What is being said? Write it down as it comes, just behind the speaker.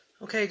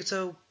Okay,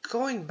 so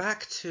going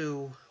back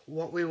to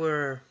what we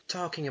were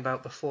talking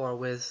about before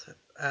with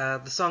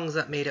the songs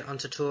that made it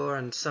onto tour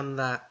and some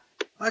that,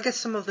 I guess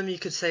some of them you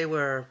could say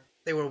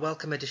they were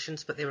welcome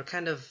additions, but they were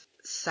kind of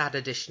sad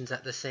additions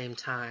at the same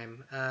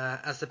time.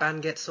 As the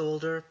band gets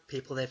older,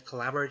 people they've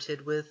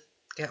collaborated with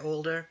get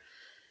older,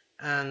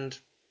 and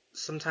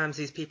sometimes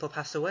these people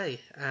pass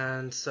away.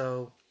 And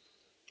so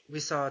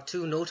we saw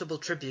two notable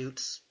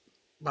tributes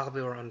while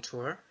we were on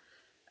tour,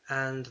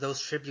 and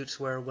those tributes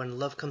were When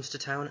Love Comes to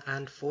Town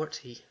and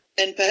 40.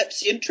 And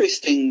perhaps the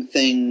interesting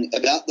thing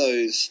about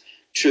those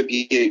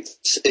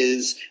tributes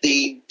is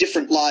the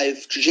different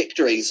live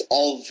trajectories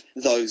of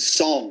those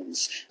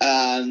songs.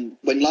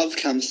 When Love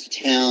Comes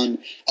to Town,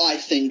 I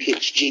think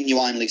it's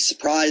genuinely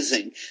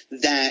surprising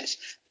that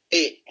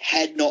it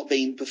had not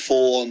been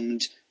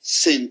performed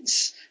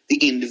since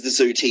the end of the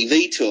Zoo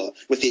TV tour,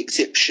 with the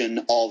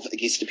exception of a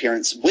guest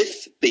appearance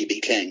with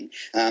B.B. King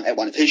at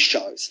one of his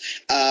shows.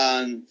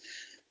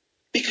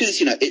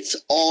 Because, it's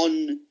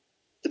on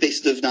the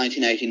best of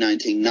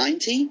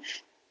 1980-1990.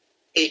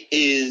 It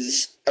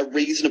is a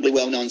reasonably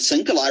well-known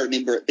single. I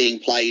remember it being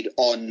played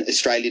on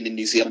Australian and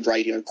New Zealand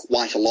radio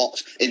quite a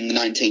lot in the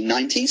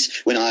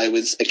 1990s. When I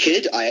was a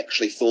kid, I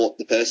actually thought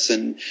the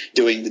person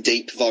doing the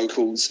deep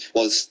vocals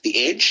was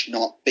The Edge,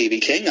 not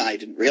B.B. King. I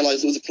didn't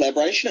realise it was a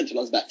collaboration until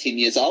I was about 10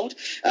 years old.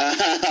 But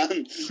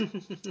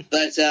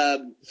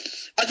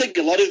I think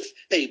a lot of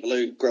people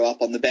who grew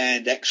up on the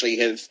band actually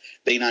have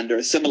been under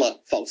a similar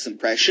false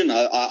impression.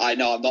 I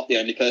know I'm not the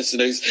only person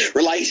who's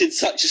related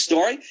such a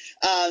story.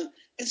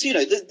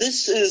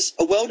 This is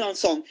a well-known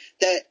song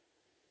that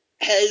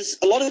has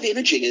a lot of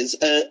energy, is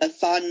a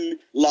fun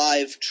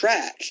live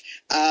track.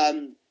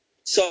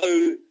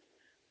 So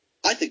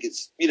I think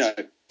it's,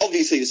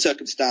 obviously the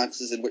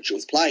circumstances in which it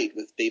was played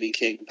with B.B.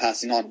 King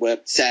passing on were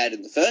sad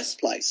in the first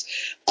place.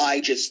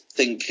 I just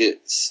think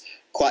it's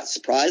quite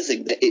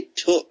surprising that it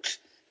took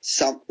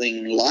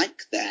something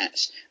like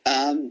that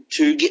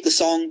to get the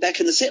song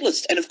back in the set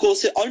list. And, of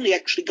course, it only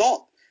actually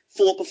got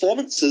 4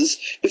 performances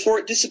before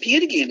it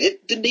disappeared again.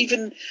 It didn't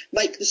even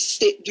make the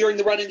step during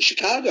the run in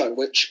Chicago,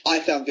 which I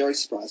found very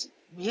surprising.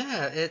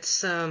 Yeah,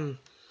 it's, with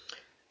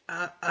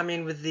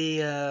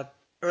the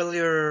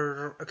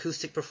earlier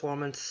acoustic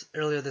performance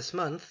earlier this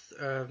month,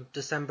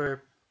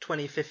 December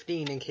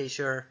 2015, in case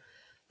you're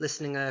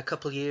listening a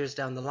couple years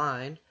down the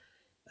line,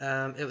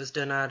 it was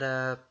done at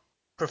a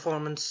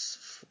performance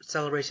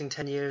celebrating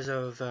 10 years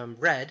of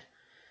Red,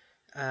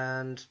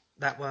 and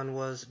that one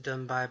was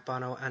done by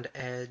Bono and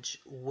Edge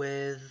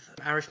with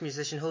Irish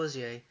musician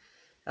Hozier.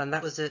 And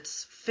that was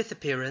its 5th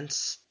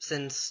appearance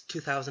since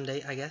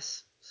 2008, I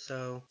guess.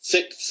 So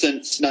 6th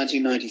since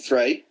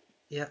 1993.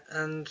 Yeah,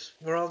 and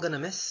we're all going to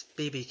miss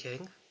B.B.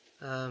 King.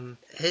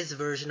 His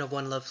version of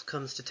When Love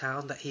Comes to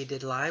Town that he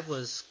did live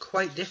was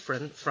quite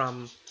different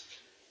from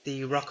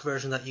the rock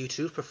version that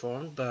U2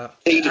 performed, but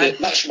he did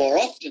it much more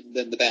often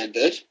than the band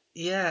did.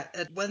 Yeah,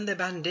 when the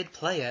band did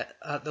play it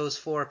at those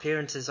 4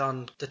 appearances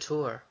on the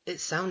tour, it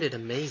sounded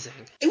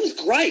amazing. It was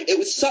great. It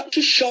was such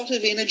a shot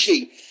of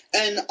energy.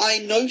 And I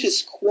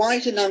noticed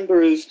quite a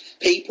number of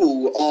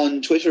people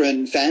on Twitter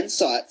and fan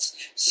sites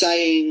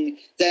saying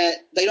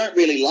that they don't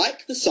really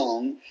like the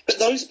song, but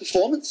those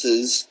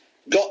performances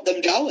got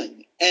them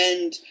going.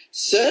 And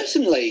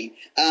certainly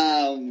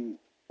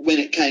when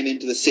it came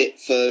into the set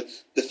for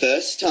the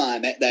first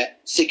time at that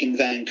second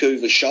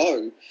Vancouver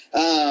show,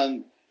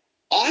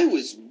 I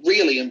was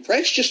really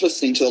impressed just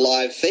listening to the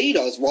live feed.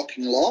 I was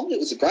rocking along. It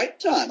was a great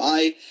time.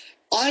 I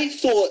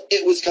thought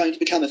it was going to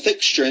become a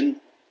fixture, and,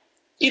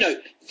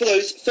 for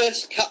those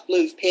first couple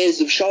of pairs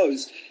of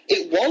shows,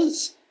 it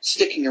was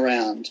sticking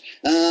around.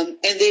 And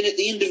then at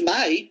the end of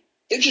May,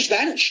 it just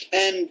vanished.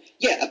 And,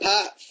 yeah,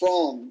 apart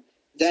from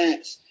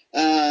that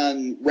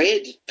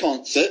Red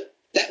concert,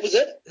 that was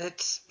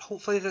it.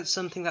 Hopefully that's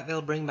something that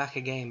they'll bring back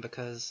again,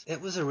 because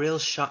it was a real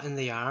shot in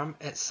the arm.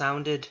 It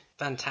sounded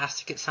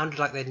fantastic. It sounded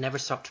like they'd never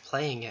stopped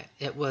playing it.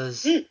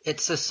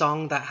 It's a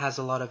song that has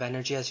a lot of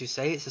energy, as you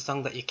say. It's a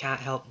song that you can't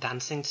help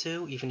dancing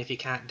to, even if you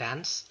can't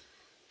dance.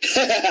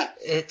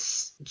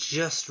 It's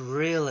just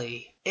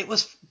really... It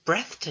was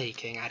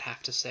breathtaking, I'd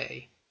have to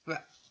say.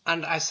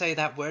 And I say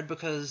that word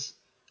because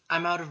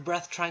I'm out of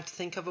breath trying to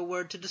think of a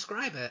word to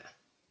describe it.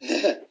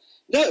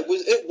 No,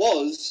 it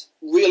was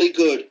really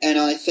good, and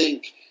I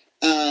think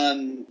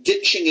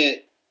ditching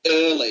it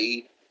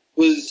early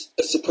was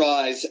a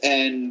surprise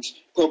and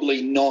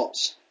probably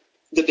not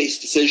the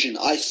best decision.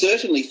 I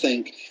certainly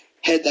think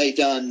had they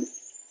done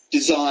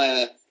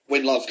Desire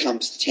When Love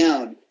Comes to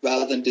Town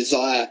rather than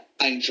Desire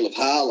Angel of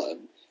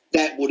Harlem,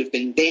 that would have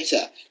been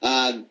better.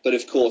 But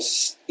of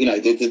course,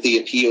 the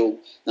appeal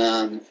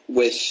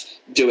with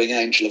doing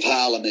Angel of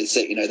Harlem is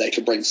that, they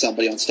could bring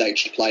somebody on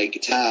stage to play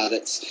guitar.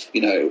 That's,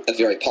 a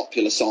very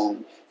popular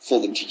song for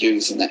them to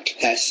use in that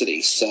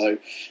capacity. So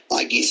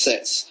I guess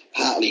that's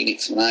partly an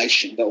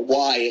explanation. But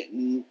why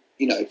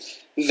it,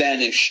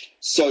 vanished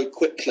so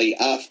quickly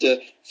after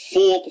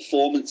 4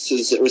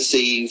 performances that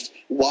received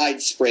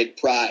widespread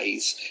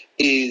praise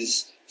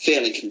is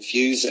fairly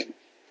confusing.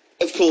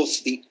 Of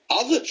course, the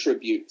other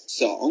tribute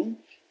song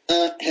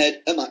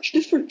had a much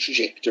different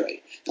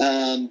trajectory.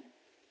 There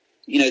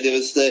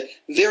was the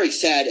very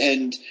sad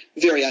and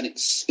very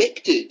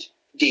unexpected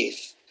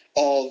death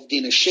of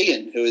Dennis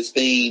Sheehan, who has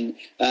been,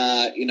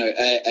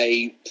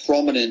 a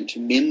prominent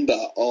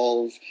member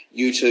of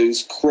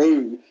U2's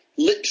crew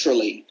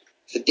literally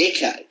for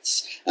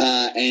decades.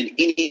 And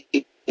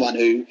anyone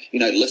who,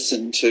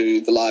 listened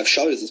to the live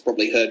shows has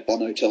probably heard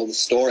Bono tell the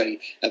story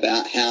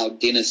about how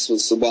Dennis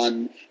was the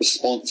one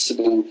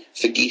responsible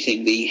for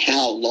getting the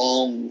 "How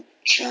Long"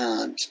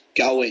 chant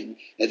going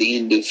at the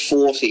end of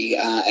 40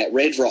 at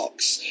Red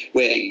Rocks,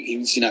 where he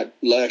was,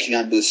 lurking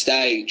under the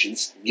stage and,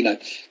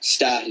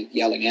 started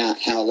yelling out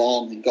 "How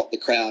Long" and got the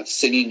crowd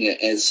singing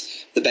it as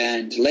the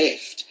band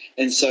left.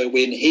 And so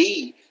when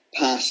he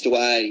passed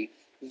away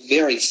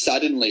very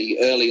suddenly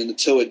early in the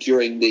tour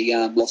during the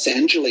Los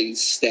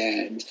Angeles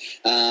stand,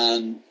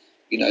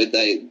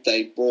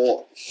 they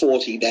brought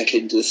 40 back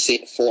into the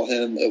set for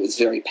him. It was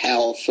very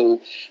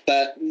powerful.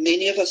 But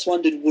many of us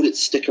wondered, would it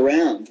stick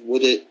around?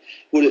 Would it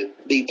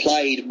be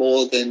played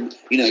more than,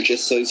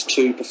 just those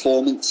two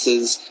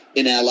performances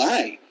in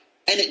LA?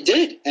 And it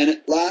did. And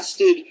it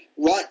lasted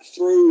right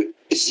through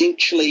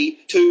essentially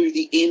to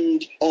the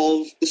end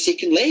of the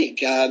second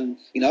leg.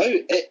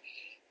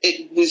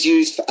 It was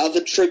used for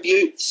other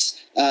tributes.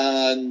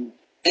 And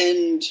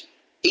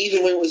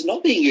even when it was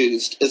not being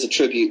used as a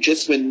tribute,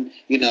 just when,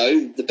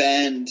 the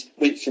band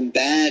went from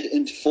Bad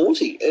into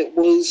 40, it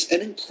was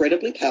an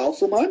incredibly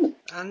powerful moment.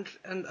 And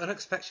an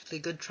unexpectedly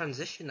good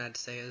transition, I'd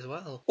say, as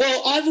well.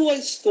 Well, I've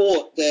always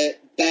thought that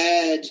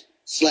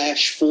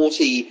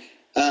Bad/40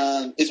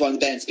 is one of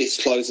the band's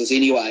best closers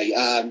anyway.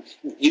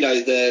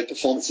 The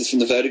performances from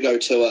the Vertigo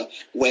tour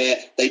where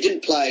they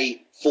didn't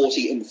play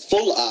 40 in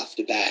full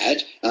after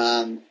Bad.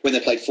 When they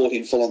played 40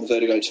 in full on the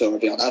Vertigo tour, it'll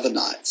be on other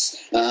nights.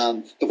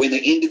 But when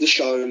they ended the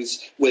shows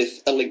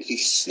with a lengthy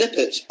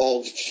snippet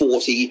of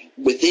 40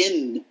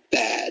 within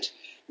Bad,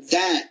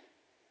 that,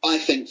 I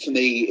think, for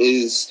me,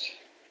 is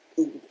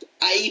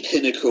a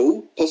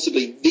pinnacle,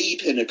 possibly the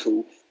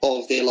pinnacle,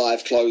 of their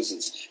live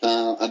closes.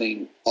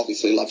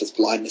 Obviously Love Is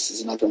Blindness is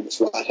another one that's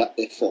right up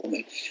there for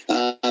me.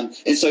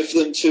 And so for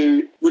them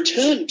to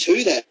return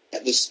to that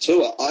at this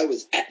tour, I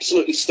was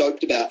absolutely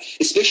stoked about,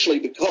 especially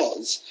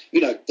because,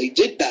 they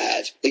did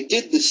Bad, they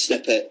did the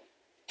snippet,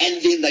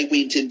 and then they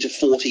went into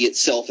 40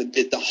 itself and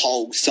did the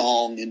whole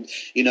song. And,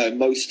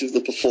 most of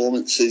the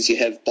performances, you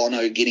have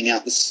Bono getting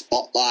out the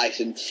spotlight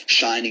and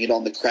shining it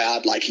on the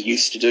crowd like he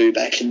used to do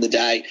back in the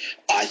day.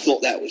 I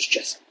thought that was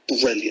just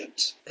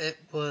brilliant. It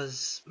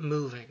was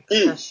moving,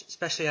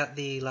 especially at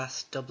the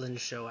last Dublin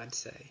show, I'd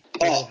say.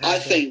 I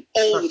think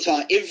all the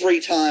time,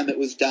 every time it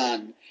was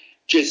done,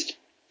 just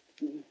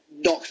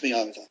knocked me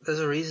over. There's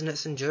a reason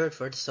it's endured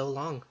for so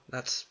long.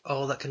 That's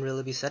all that can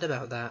really be said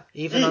about that.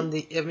 Even on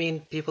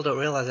people don't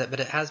realise it, but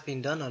it has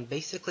been done on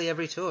basically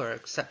every tour,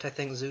 except I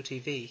think Zoo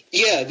TV.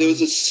 Yeah, there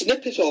was a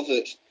snippet of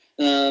it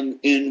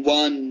in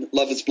one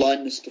Love Is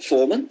Blindness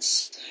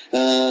performance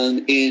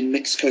in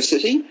Mexico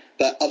City.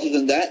 But other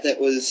than that, that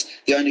was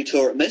the only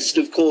tour it missed.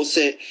 Of course,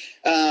 it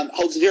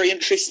holds a very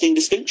interesting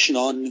distinction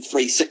on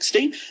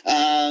 360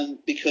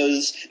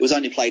 because it was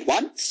only played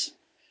once.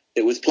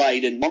 It was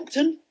played in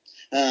Moncton,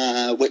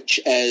 which,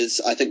 as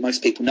I think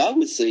most people know,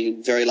 was the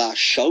very last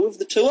show of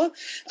the tour.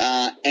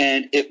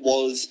 And it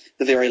was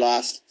the very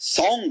last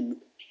song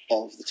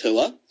of the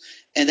tour.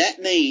 And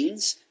that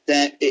means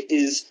that it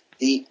is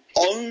the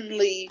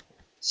only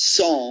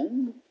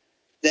song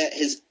that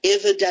has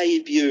ever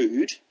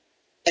debuted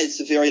as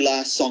the very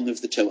last song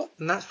of the tour.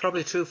 And that's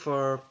probably true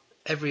for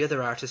every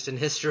other artist in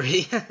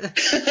history.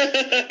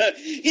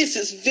 Yes,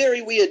 it's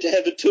very weird to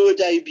have a tour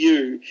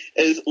debut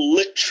as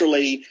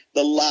literally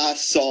the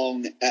last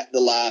song at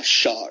the last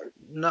show.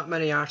 Not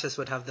many artists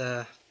would have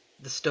the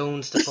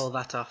stones to pull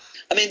that off.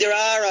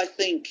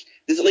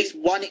 There's at least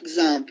one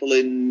example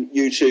in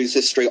U2's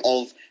history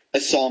of a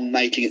song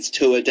making its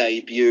tour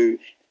debut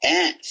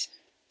at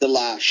the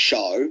last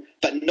show,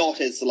 but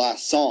not as the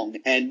last song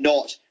and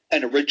not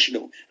an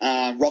original.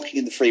 Rocking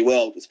in the Free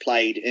World was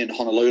played in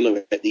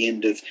Honolulu at the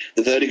end of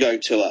the Vertigo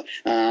tour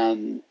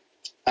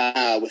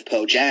with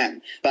Pearl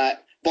Jam.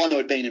 But Bono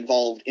had been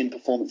involved in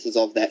performances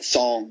of that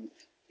song,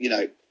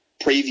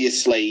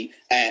 previously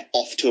at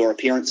off-tour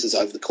appearances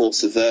over the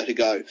course of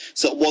Vertigo.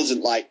 So it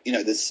wasn't like,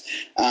 this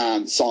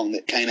song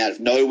that came out of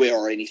nowhere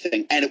or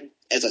anything. And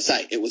as I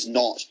say, it was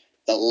not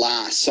the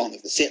last song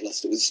of the set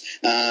list. It was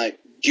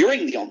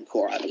during the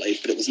encore, I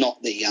believe, but it was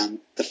not the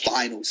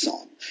final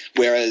song.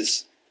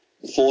 Whereas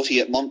 40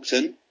 at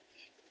Moncton,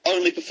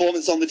 only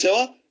performance on the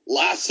tour,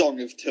 last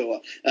song of tour.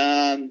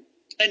 And,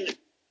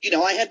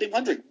 I had been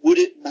wondering, would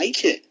it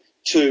make it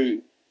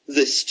to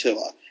this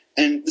tour?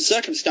 And the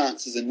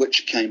circumstances in which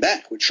it came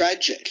back were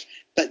tragic.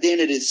 But then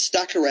it is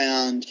stuck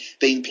around,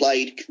 being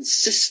played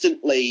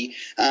consistently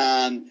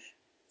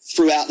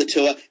throughout the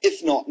tour,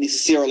 if not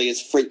necessarily as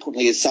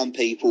frequently as some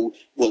people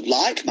would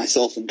like,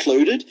 myself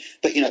included.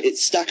 But,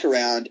 it's stuck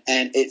around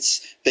and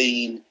it's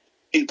been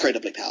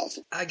incredibly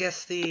powerful. I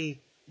guess the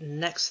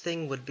next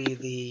thing would be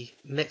the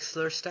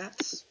Mixlr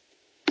stats.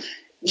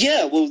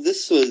 Yeah, well,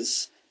 this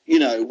was,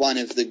 one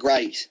of the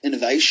great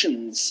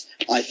innovations,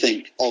 I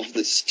think, of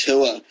this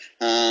tour.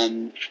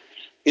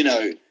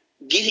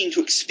 Getting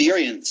to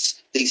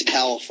experience these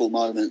powerful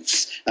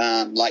moments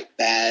like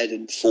Bad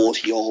and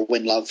 40 or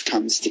When Love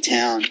Comes to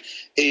Town.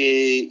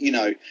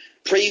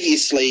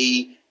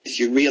 Previously, if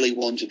you really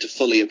wanted to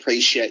fully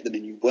appreciate them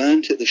and you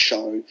weren't at the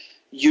show,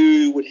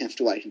 you would have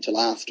to wait until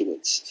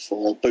afterwards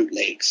for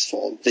bootlegs,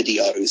 for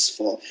videos,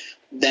 for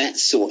that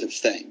sort of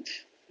thing.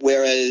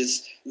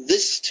 Whereas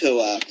this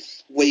tour,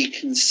 we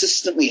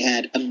consistently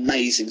had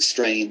amazing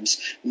streams,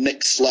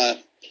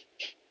 Mixlr,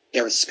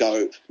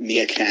 Periscope,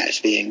 Meerkat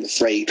being the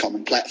three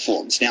common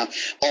platforms. Now,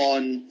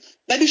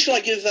 maybe should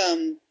I give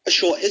a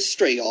short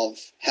history of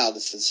how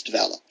this has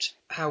developed?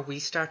 How we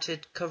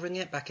started covering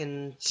it back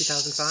in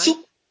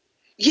 2005?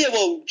 Yeah,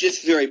 well,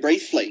 just very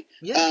briefly.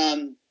 Yeah.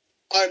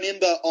 I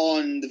remember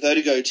on the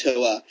Vertigo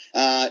tour,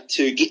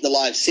 to get the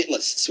live set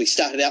lists, we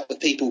started out with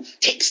people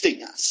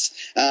texting us,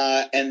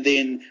 and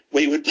then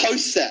we would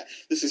post that.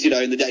 This is,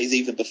 in the days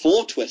even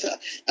before Twitter.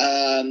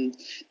 And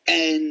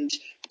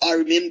I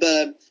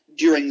remember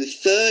during the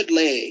third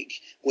leg,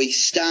 we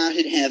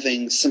started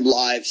having some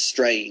live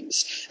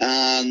streams,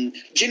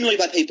 generally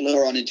by people who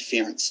are on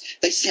interference.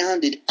 They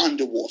sounded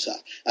underwater.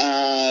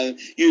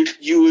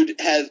 You would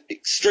have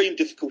extreme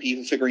difficulty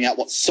even figuring out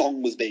what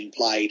song was being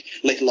played,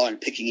 let alone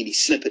picking any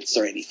snippets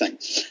or anything.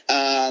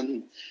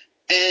 And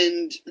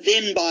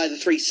then by the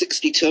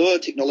 360 tour,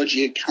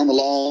 technology had come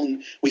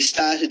along. We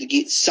started to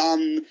get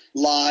some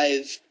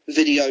live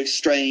video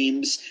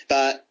streams,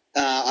 but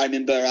I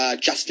remember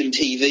Justin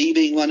TV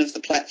being one of the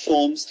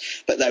platforms,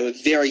 but they were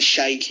very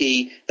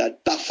shaky.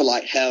 They'd buffer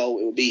like hell.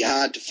 It would be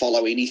hard to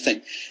follow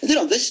anything. And then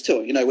on this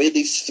tour, we had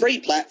these three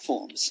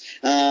platforms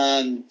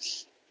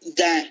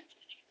that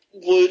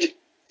would,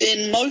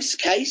 in most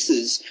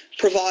cases,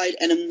 provide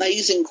an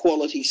amazing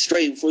quality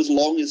stream for as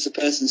long as the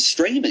person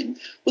streaming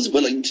was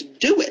willing to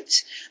do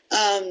it.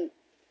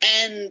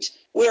 And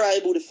we're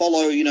able to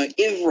follow,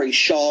 every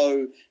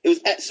show. It was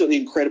absolutely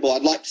incredible.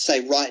 I'd like to say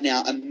right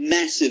now a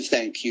massive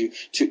thank you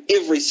to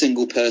every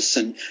single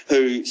person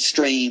who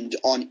streamed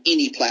on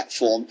any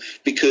platform,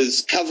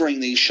 because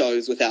covering these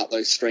shows without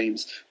those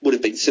streams would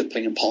have been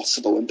simply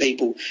impossible. And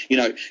people,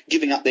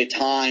 giving up their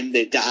time,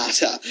 their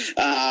data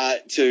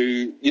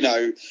to,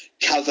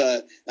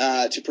 cover,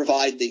 to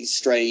provide these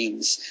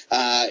streams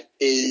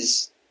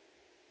is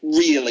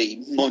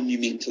really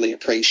monumentally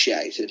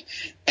appreciated.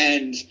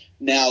 And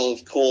now,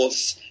 of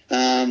course,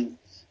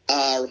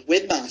 our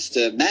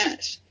webmaster,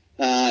 Matt,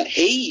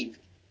 he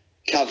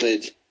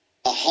covered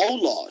a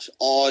whole lot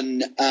on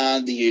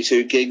the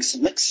U2 Gigs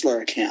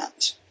Mixlr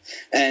account.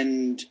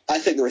 And I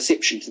think the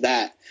reception to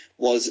that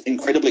was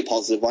incredibly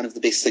positive, one of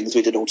the best things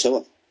we did all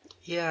tour.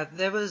 Yeah,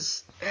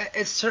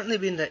 it's certainly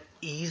been the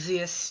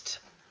easiest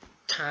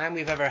time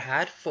we've ever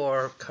had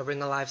for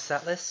covering a live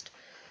set list.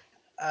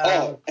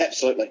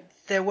 Absolutely.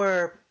 There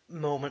were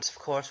moments, of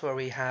course, where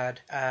we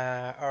had,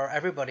 or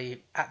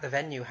everybody at the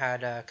venue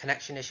had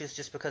connection issues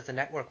just because the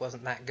network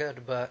wasn't that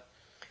good, but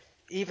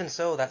even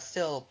so, that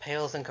still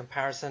pales in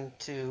comparison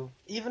to,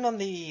 even on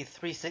the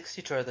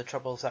 360 tour, the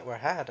troubles that were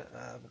had.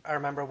 I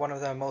remember one of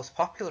the most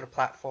popular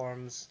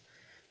platforms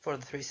for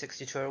the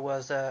 360 tour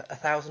was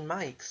 1,000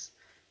 mics.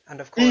 And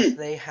of course,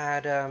 they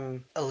had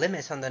a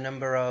limit on the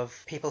number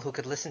of people who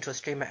could listen to a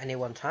stream at any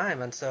one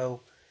time, and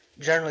so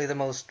generally the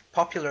most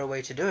popular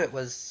way to do it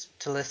was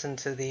to listen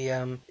to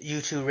the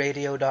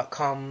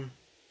u2radio.com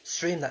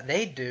stream that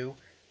they'd do,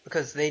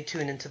 because they'd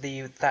tune into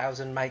the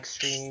 1,000 mic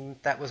stream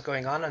that was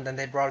going on, and then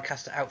they'd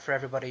broadcast it out for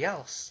everybody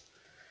else.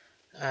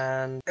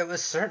 And it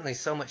was certainly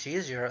so much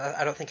easier.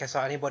 I don't think I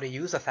saw anybody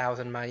use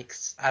 1,000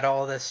 mics at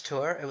all this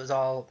tour. It was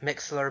all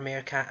Mixlr,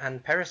 Meerkat,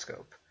 and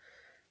Periscope.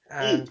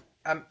 And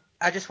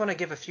I just want to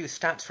give a few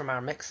stats from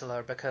our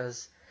Mixlr,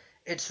 because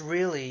it's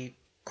really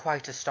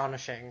quite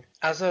astonishing.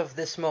 As of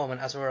this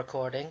moment, as we're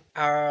recording,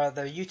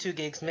 the U2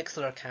 Gigs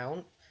Mixlr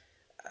account,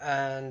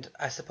 and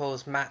I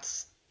suppose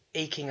Matt's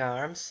aching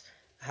arms,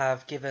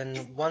 have given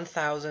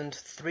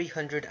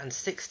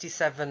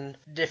 1,367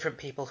 different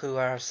people who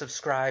are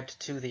subscribed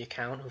to the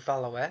account, who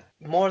follow it.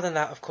 More than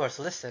that, of course,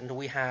 listened.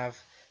 We have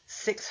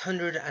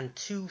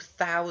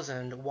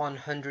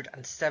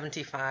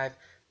 602,175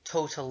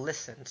 total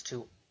listens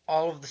to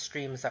all of the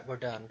streams that were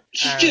done.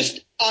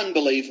 Just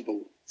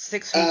unbelievable.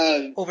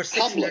 Over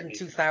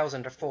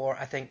 602,000 for,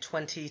 I think,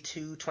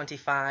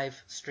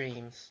 25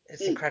 streams.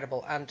 It's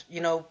incredible. And,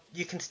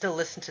 you can still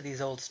listen to these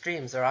old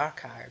streams. They're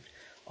archived.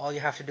 All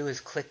you have to do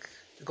is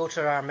go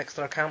to our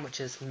Mixlr account,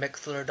 which is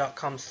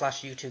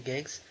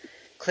mixlr.com/u2gigs,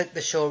 click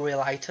the show reel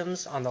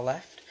items on the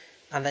left,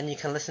 and then you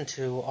can listen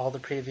to all the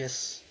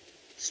previous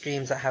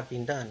streams that have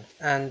been done.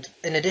 And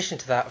in addition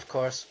to that, of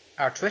course,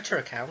 our Twitter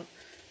account,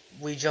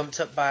 we jumped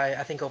up by,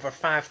 I think, over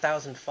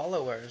 5,000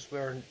 followers.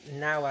 We're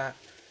now at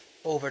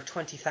over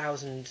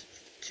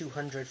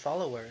 20,200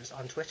 followers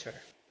on Twitter.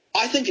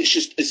 I think it's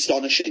just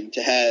astonishing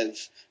to have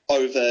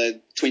over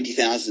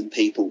 20,000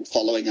 people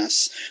following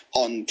us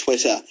on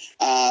Twitter.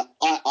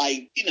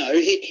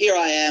 Here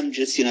I am,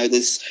 just,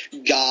 this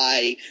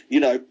guy,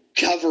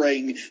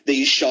 covering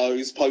these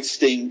shows,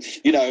 posting,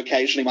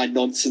 occasionally my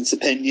nonsense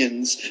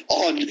opinions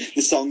on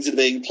the songs that are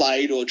being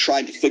played or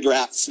trying to figure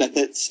out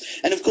snippets.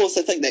 And of course,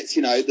 I think that's,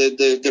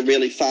 the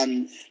really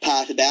fun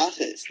part about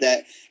it,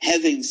 that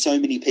having so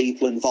many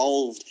people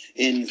involved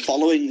in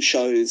following the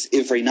shows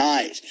every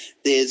night,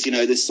 there's,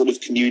 this sort of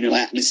communal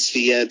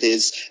atmosphere.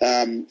 There's,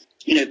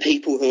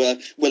 people who are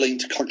willing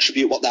to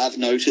contribute what they've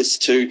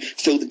noticed to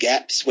fill the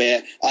gaps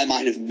where I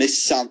might have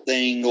missed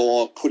something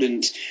or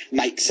couldn't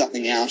make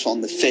something out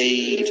on the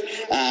feed.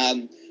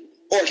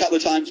 Or a couple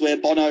of times where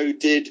Bono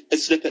did a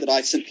snippet that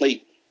I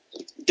simply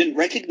didn't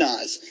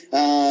recognise.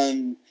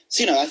 I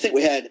think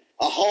we had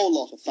a whole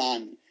lot of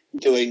fun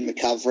doing the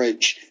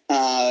coverage.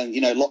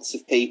 Lots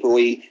of people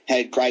we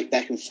had great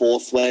back and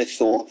forth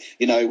with, or,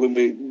 when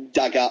we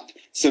dug up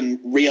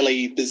some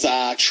really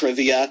bizarre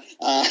trivia.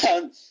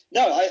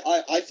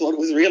 I thought it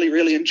was really,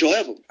 really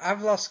enjoyable.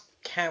 I've lost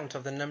count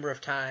of the number of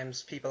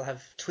times people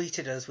have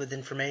tweeted us with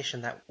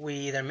information that we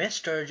either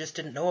missed or just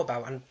didn't know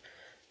about, and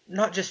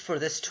not just for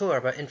this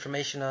tour, but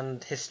information on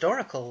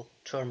historical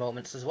tour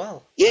moments as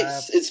well.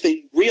 Yes, it's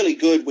been really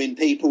good when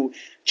people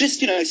just,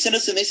 send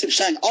us a message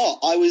saying,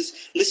 I was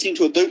listening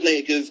to a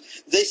bootleg of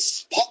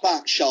this pop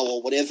art show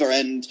or whatever,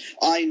 and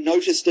I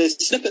noticed a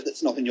snippet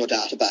that's not in your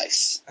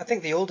database. I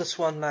think the oldest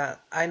one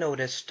that I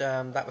noticed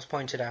that was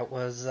pointed out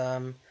was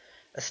a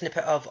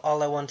snippet of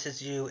All I Want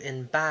Is You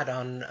in Bad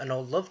on an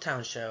old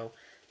Lovetown show.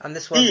 And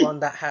this was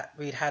one that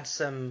we'd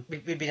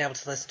been able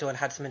to listen to and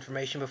had some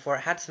information before.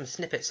 It had some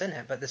snippets in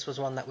it, but this was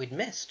one that we'd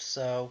missed,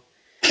 so...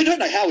 I don't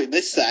know how we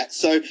missed that,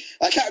 so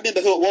I can't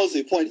remember who it was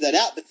who pointed that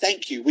out, but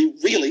thank you. We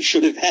really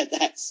should have had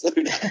that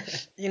sooner.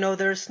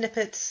 There are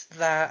snippets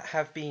that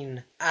have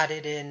been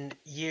added in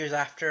years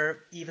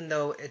after, even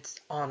though it's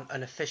on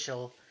an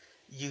official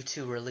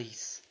U2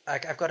 release.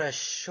 I've got a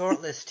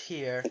short list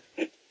here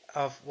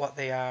of what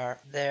they are.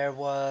 There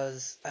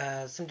was...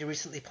 somebody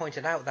recently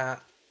pointed out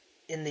that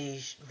in the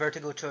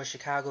Vertigo Tour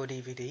Chicago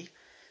DVD,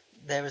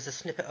 there was a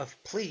snippet of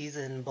Please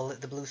in Bullet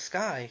the Blue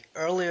Sky.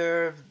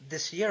 Earlier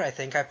this year, I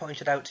think, I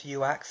pointed out to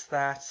you, Axe,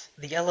 that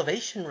the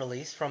Elevation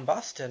release from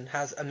Boston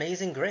has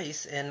Amazing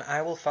Grace in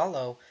I Will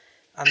Follow.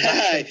 And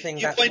that's something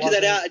you pointed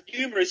that out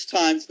numerous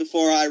times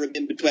before I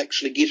remembered to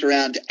actually get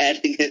around to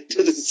adding it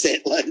to the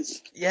set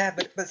list. Yeah,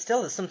 but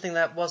still, it's something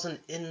that wasn't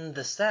in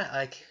the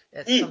set.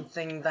 It's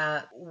something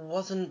that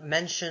wasn't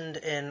mentioned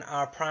in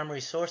our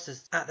primary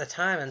sources at the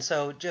time, and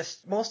so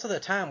just most of the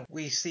time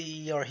we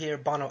see or hear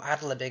Bono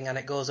ad-libbing and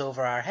it goes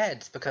over our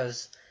heads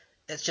because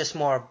it's just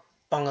more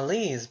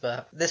Bongolese.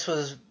 But this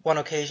was one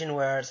occasion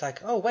where it's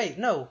like, oh wait,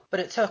 no, but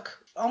it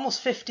took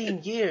almost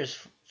 15 years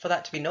for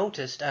that to be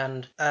noticed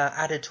and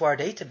added to our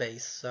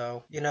database,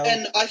 so,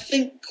 And I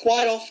think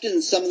quite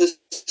often some of the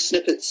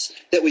snippets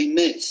that we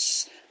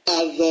miss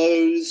are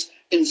those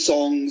in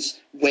songs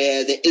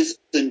where there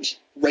isn't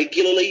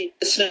regularly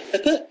a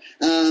snippet.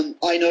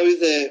 I know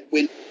that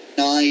when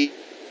I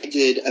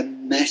did a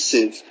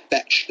massive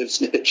batch of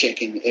snippet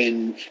checking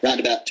in around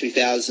about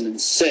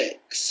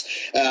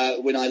 2006,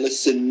 when I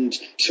listened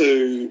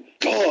to,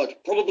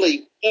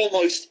 probably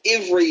almost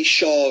every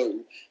show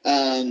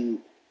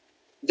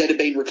that had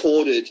been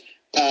recorded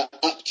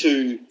up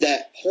to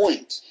that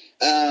point.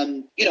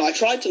 I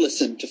tried to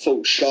listen to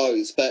full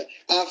shows, but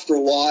after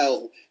a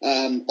while,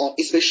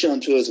 especially on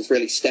tours with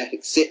really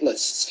static set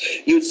lists,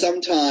 you would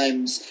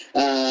sometimes,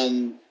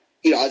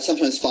 I'd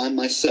sometimes find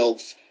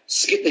myself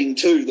skipping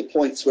to the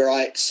points where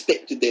I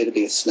expected there to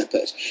be a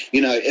snippet.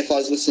 If I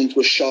was listening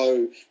to a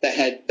show that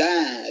had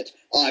Bad,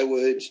 I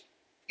would,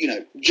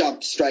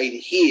 jump straight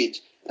ahead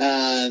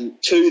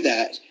to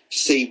that to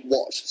see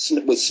what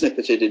was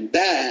snippeted in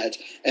Bad,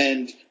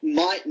 and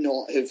might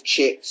not have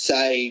checked,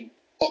 say,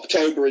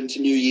 October into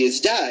New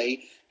Year's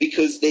Day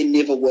because there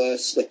never were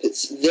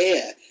snippets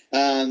there.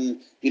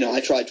 I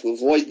tried to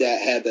avoid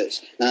that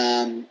habit,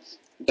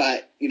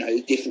 but,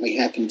 it definitely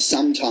happened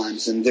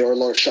sometimes, and there are a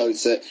lot of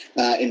shows that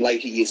in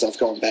later years I've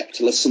gone back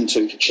to listen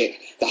to check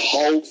the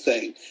whole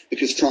thing,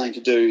 because trying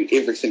to do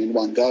everything in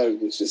one go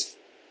was just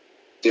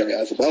very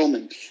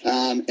overwhelming.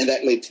 And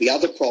that led to the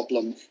other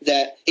problem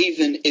that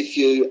even if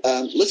you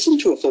listen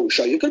to a full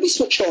show, you've got to be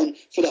switched on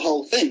for the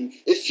whole thing.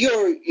 If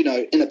you're,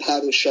 in a part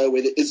of the show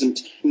where there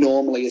isn't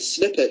normally a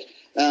snippet,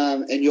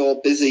 and you're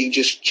busy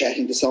just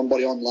chatting to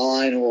somebody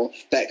online, or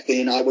back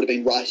then I would have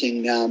been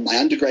writing my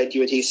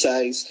undergraduate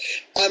essays,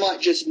 I might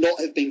just not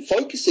have been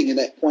focusing at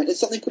that point, and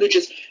something could have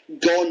just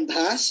gone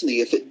past me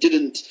if it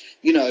didn't,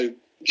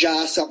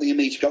 jar something in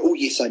me to go, oh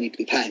yes, I need to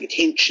be paying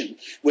attention.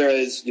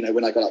 Whereas,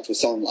 when I got up to a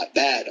song like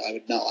Bad, I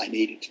would know I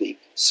needed to be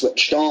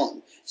switched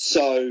on.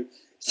 So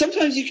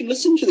sometimes you can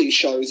listen to these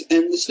shows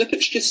and the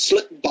snippets just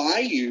slip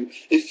by you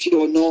if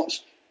you're not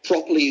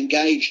properly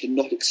engaged and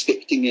not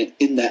expecting it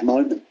in that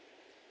moment.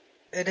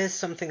 It is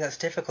something that's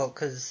difficult,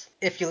 because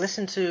if you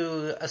listen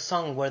to a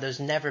song where there's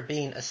never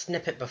been a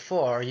snippet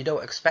before, you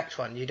don't expect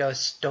one, you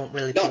just don't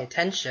really pay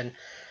attention.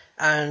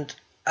 And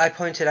I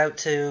pointed out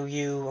to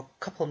you a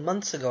couple of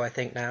months ago, I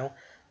think now,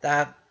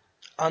 that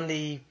on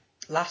the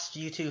last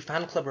U2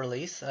 fan club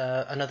release,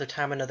 Another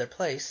Time, Another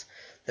Place,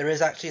 there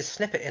is actually a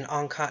snippet in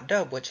on-cut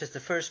dub, which is the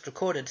first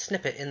recorded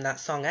snippet in that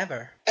song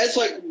ever. It's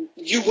like,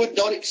 you would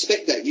not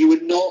expect that. You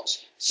would not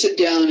sit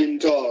down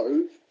and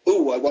go,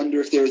 oh, I wonder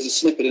if there is a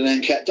snippet in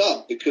uncut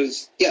dub,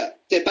 because, yeah,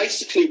 there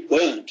basically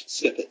weren't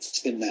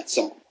snippets in that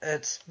song.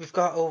 We've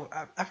got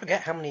over, I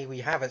forget how many we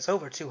have. It's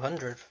over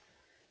 200,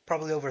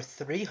 probably over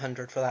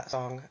 300 for that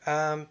song.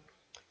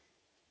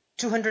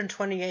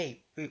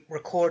 228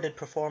 recorded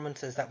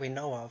performances that we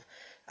know of,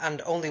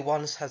 and only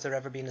once has there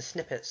ever been a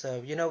snippet.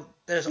 So,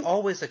 there's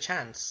always a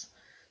chance.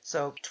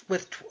 So,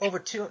 with over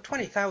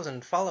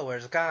 20,000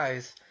 followers,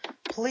 guys,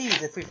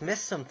 please, if we've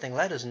missed something,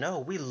 let us know.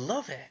 We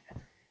love it.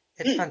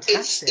 It's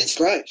fantastic. It's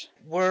great.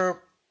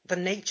 The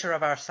nature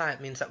of our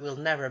site means that we'll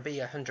never be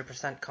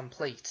 100%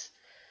 complete,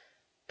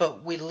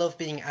 but we love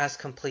being as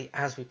complete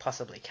as we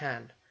possibly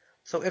can.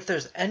 So if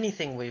there's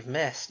anything we've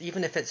missed,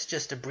 even if it's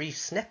just a brief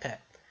snippet,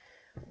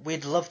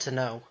 we'd love to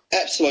know.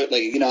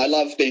 Absolutely. I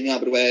love being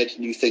able to add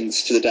new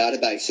things to the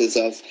database. As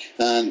I've,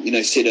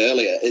 said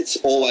earlier, it's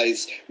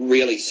always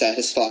really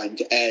satisfying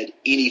to add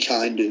any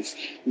kind of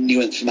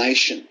new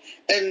information.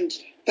 And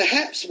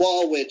perhaps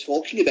while we're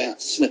talking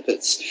about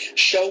snippets,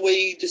 shall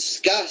we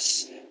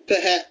discuss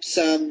perhaps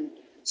some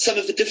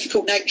of the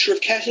difficult nature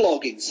of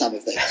cataloguing some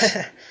of these?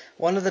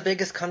 One of the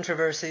biggest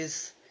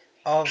controversies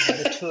of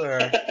the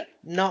tour,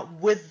 not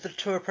with the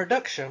tour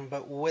production,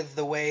 but with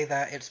the way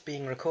that it's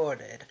being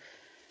recorded.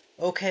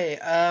 Okay,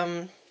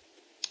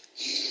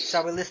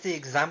 shall we list the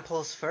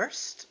examples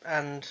first?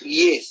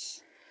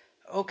 Yes.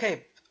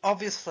 Okay,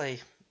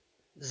 obviously,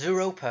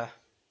 Zooropa.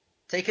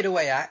 Take it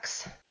away,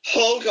 Axe.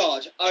 Oh,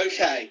 God.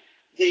 Okay.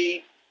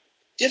 The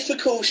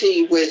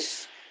difficulty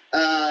with,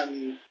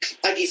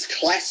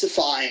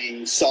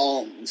 classifying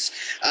songs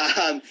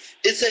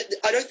is that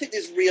I don't think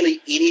there's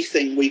really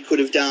anything we could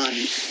have done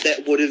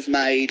that would have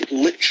made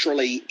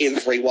literally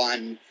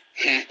everyone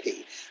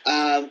happy.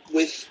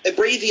 With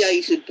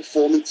abbreviated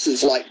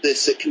performances like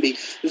this, it can be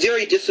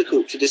very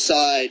difficult to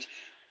decide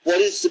what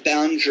is the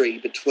boundary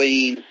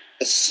between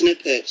a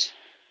snippet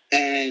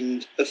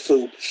and a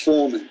full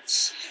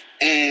performance.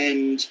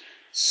 And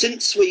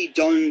since we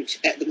don't,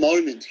 at the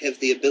moment, have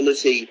the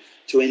ability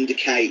to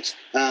indicate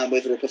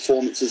whether a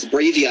performance is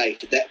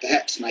abbreviated, that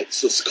perhaps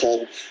makes this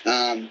call,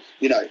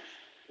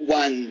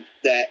 one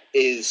that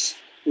is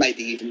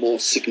maybe even more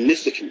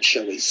significant,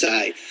 shall we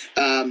say.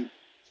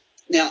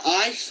 Now,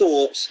 I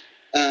thought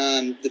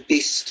the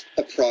best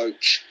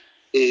approach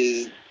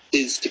is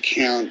to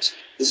count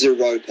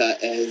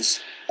Zooropa as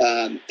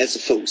a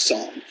full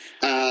song.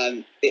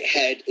 It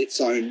had its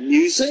own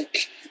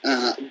music.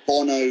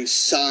 Bono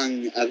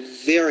sung a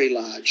very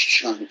large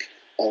chunk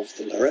of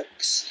the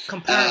lyrics.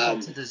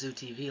 Comparable to the Zoo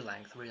TV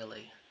length,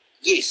 really.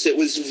 Yes, it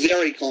was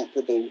very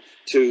comparable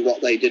to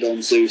what they did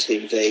on Zoo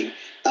TV.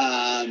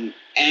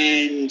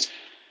 And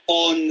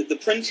on the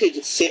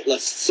printed set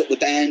lists that the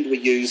band were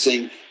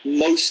using,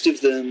 most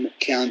of them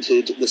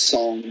counted the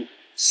song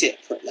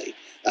separately,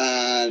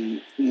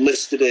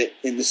 listed it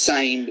in the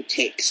same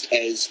text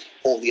as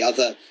all the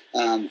other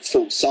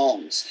full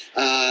songs,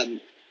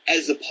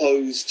 as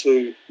opposed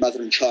to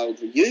Mother and Child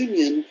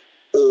Reunion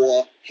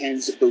or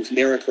Hands That Built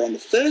America on the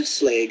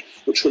first leg,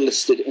 which were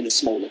listed in a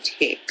smaller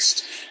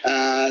text.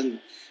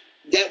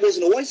 That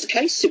wasn't always the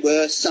case. There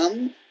were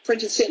some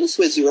printed set lists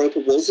where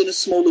Zooropa was in a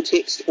smaller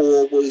text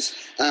or was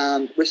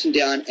written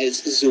down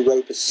as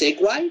Zooropa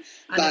Segway.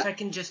 And if I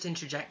can just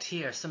interject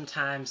here,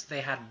 sometimes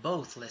they had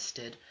both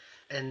listed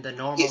in the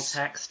normal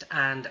text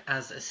and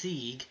as a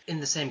Sieg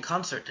in the same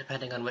concert,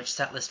 depending on which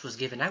set list was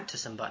given out to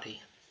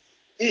somebody.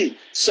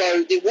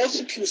 So there was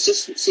a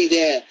consistency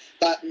there,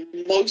 but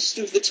most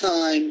of the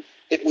time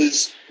it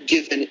was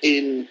given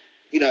in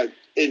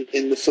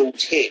the full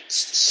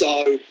text.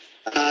 So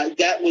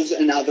that was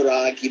another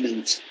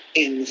argument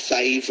in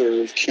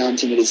favour of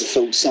counting it as a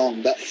full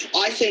song. But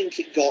I think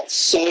it got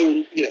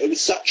so, it was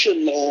such a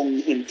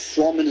long and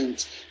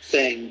prominent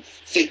thing,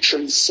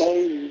 featuring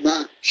so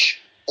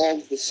much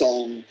of the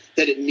song,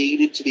 that it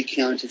needed to be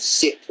counted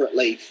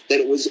separately, that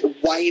it was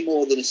way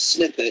more than a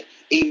snippet,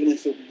 even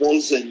if it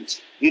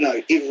wasn't,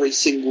 every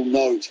single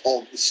note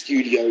of the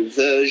studio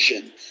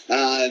version.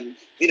 I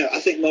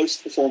think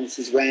most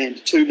performances ran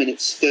to 2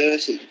 minutes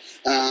 30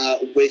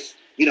 with,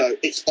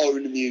 its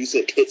own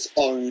music, its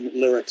own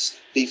lyrics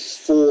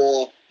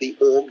before the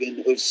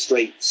organ of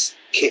Streets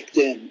kicked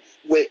in,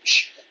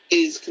 which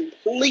is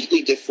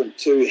completely different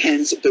to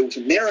Hands That Built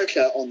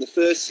America on the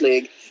first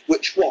leg,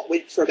 which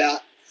went for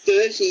about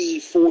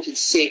 30, 40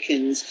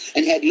 seconds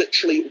and had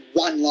literally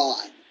one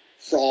line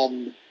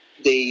from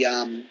the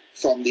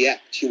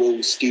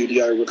actual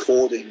studio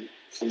recording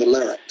from the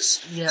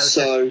lyrics. Yeah,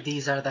 so like,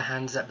 these are the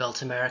hands that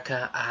built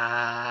America,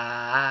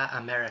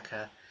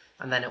 America,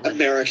 and then it went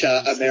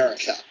America.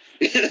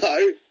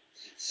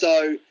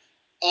 So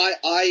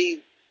I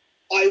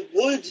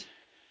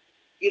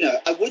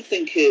would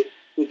think it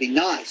would be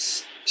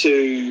nice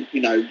to,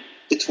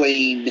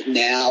 between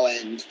now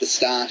and the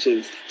start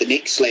of the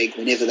next leg,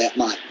 whenever that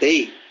might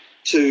be,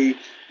 to,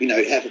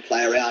 have a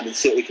play around and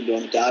see what we can do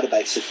on the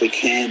database if we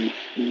can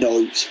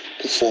note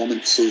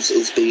performances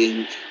as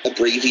being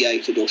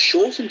abbreviated or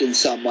shortened in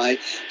some way.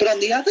 But on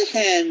the other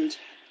hand,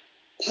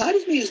 part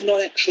of me is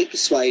not actually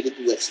persuaded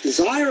that that's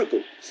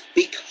desirable,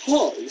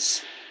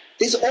 because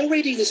there's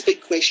already this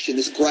big question,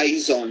 this grey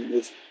zone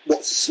of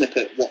what's a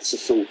snippet, what's a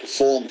full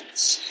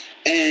performance.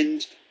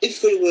 And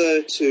if we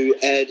were to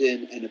add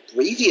in an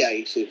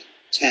abbreviated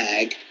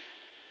tag,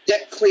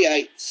 that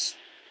creates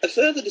a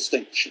further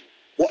distinction.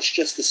 What's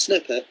just a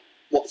snippet?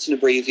 What's an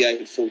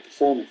abbreviated full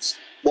performance?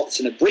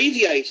 What's an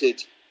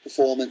abbreviated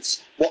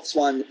performance? What's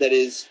one that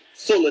is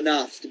full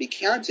enough to be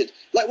counted?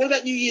 Like, what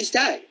about New Year's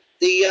Day?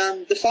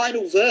 The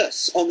final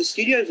verse on the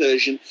studio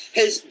version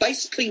has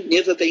basically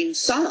never been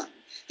sung.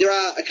 There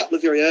are a couple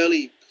of very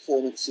early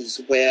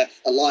performances where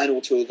a line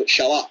or two of it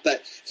show up,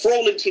 but for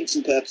all intents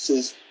and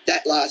purposes,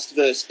 that last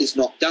verse is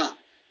not done.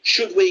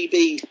 Should we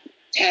be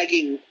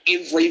tagging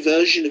every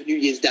version of New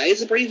Year's Day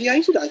as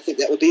abbreviated? I think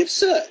that would be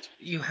absurd.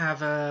 You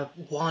have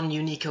one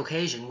unique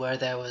occasion where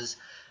there was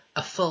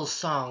a full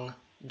song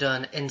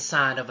done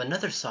inside of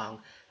another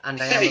song,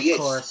 and I am, of Yes.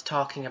 course,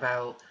 talking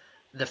about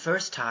the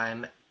first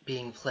time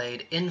being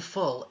played in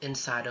full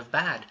inside of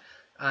Bad.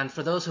 And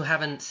for those who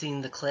haven't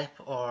seen the clip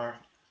or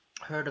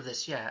heard of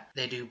this yet,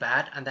 they do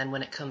Bad, and then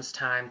when it comes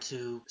time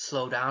to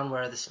slow down,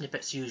 where the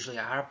snippets usually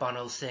are,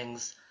 Bono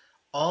sings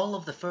all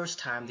of the first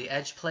time. The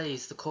Edge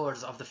plays the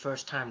chords of the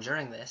first time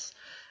during this,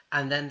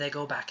 and then they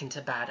go back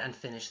into Bad and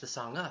finish the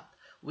song up.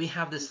 We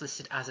have this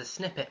listed as a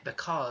snippet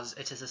because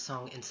it is a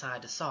song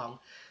inside a song,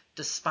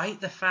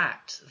 despite the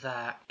fact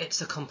that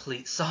it's a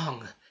complete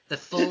song, the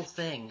full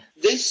thing.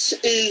 This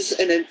is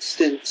an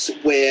instance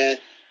where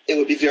it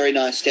would be very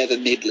nice to have a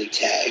medley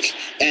tag,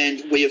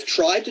 and we have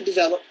tried to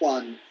develop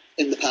one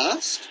in the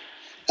past,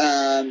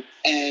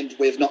 and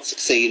we have not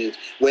succeeded.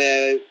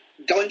 We're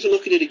going to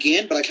look at it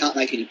again, but I can't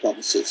make any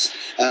promises,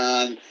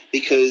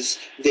 because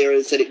there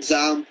is an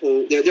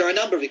example. There are a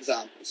number of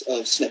examples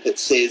of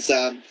snippets. There's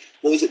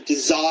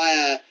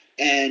Desire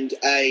and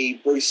a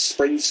Bruce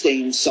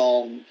Springsteen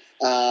song.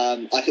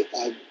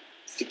 I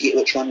forget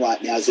which one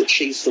right now. Is it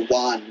She's the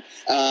One?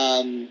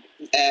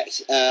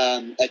 At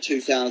a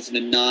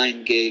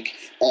 2009 gig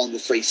on the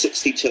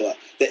 360 tour.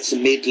 That's a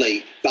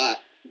medley, but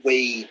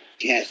we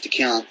have to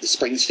count the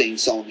Springsteen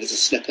song as a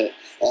snippet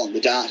on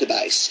the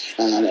database,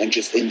 and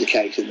just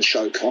indicate in the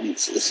show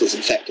comments that this is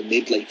in fact a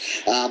medley.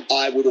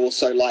 I would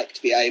also like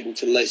to be able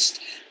to list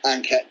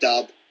Uncut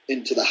Dub,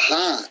 Into the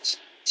Heart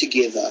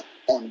together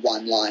on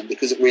one line,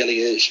 because it really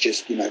is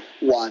just,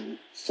 one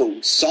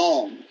full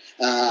song.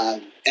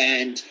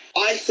 And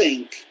I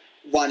think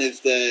one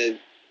of the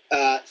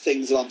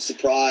things that I'm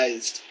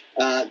surprised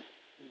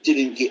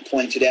didn't get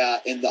pointed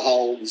out in the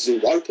whole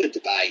Zooropa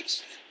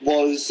debate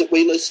was that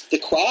we list The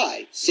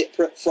Cry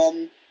separate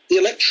from the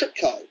Electric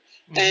Co.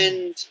 Mm-hmm.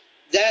 And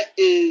that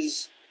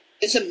is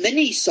a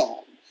mini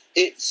song.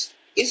 It's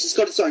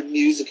got its own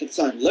music, its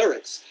own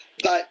lyrics,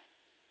 but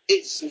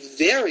it's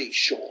very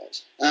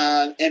short,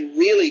 and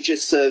really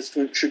just serves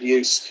to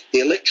introduce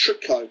the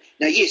Electric Co.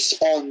 Now, yes,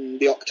 on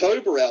the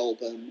October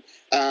album,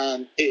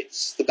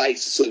 it's the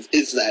basis of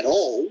Is That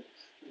All?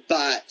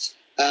 But,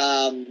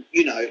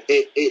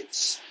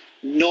 it's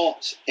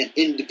not an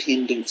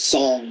independent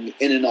song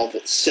in and of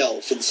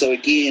itself. And so,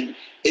 again,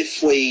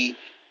 if we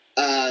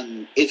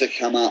ever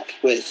come up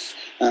with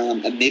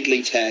a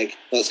medley tag,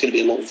 well, it's going to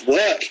be a lot of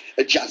work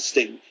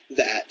adjusting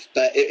that,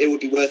 but it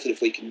would be worth it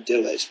if we can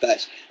do it.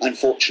 But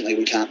unfortunately,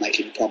 we can't make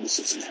any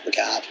promises in that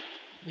regard.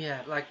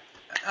 Yeah,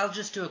 I'll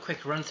just do a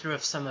quick run through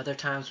of some other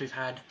times we've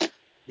had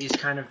these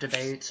kind of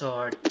debates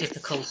or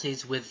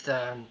difficulties with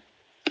the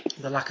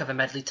lack of a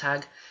medley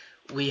tag.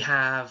 We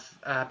have,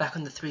 back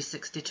on the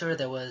 360 tour,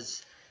 there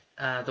was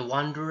The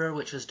Wanderer,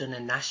 which was done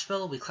in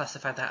Nashville. We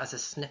classified that as a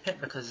snippet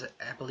because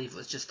I believe it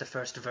was just the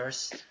first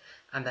verse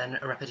and then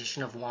a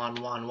repetition of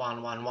One,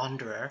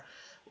 Wanderer.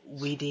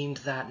 We deemed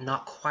that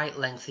not quite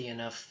lengthy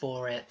enough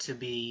for it to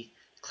be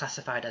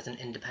classified as an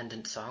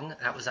independent song.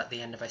 That was at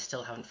the end of I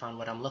Still Haven't Found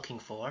What I'm Looking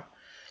For.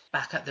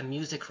 Back at the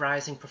Music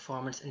Rising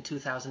performance in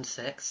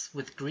 2006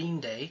 with Green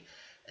Day,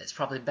 it's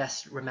probably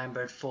best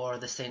remembered for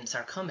The Saints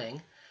Are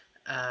Coming.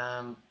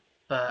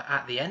 But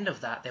at the end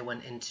of that, they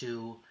went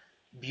into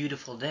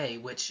Beautiful Day,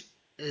 which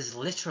is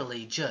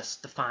literally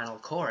just the final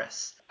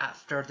chorus.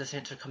 After The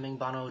Saints Are Coming,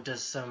 Bono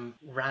does some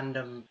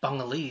random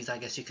bongolese, I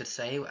guess you could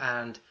say,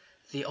 and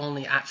the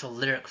only actual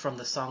lyric from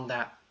the song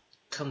that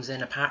comes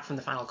in apart from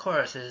the final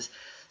chorus is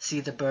 "See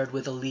the bird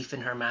with a leaf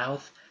in her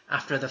mouth.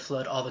 After the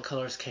flood, all the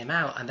colors came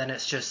out," and then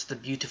it's just the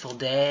Beautiful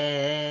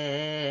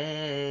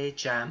Day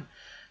jam.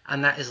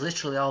 And that is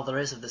literally all there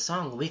is of the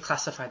song. We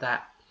classify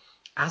that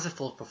as a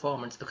full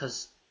performance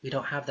because we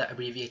don't have that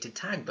abbreviated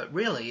tag, but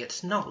really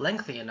it's not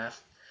lengthy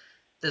enough.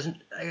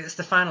 It's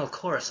the final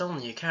chorus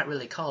only. You can't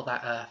really call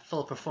that a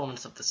full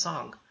performance of the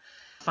song.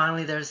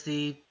 Finally, there's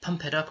the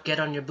Pump It Up, Get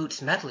On Your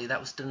Boots medley that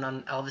was done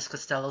on Elvis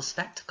Costello's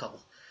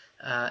Spectacle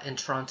in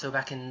Toronto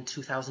back in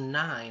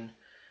 2009.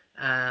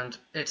 And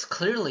it's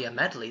clearly a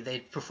medley. They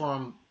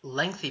perform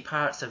lengthy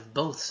parts of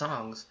both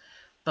songs,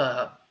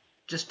 but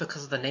just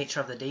because of the nature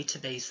of the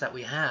database that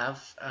we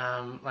have,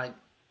 like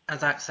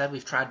as Zach said,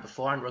 we've tried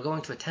before, and we're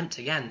going to attempt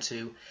again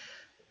to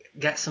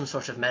get some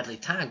sort of medley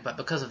tag, but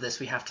because of this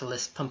we have to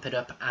pump it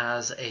up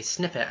as a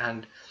snippet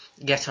and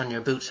Get on Your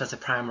Boots as a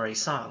primary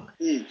song.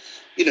 You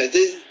know,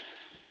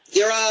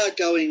 there are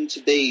going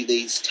to be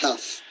these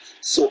tough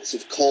sorts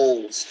of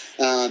calls.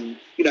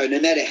 You know, no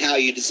matter how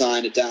you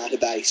design a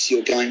database,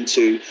 you're going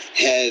to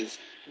have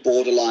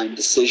borderline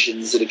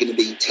decisions that are going to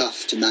be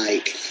tough to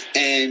make.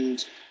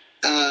 And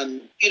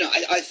you know,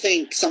 I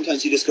think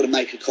sometimes you just got to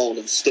make a call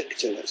and stick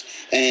to it.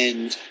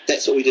 And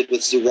that's what we did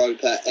with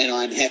Zooropa, and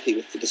I'm happy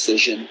with the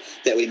decision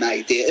that we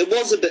made there. It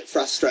was a bit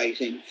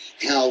frustrating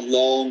how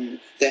long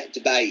that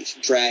debate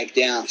dragged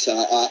out.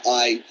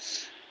 I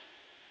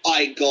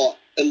got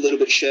a little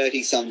bit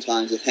shirty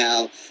sometimes with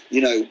how,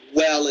 you know,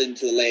 well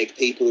into the leg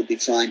people would be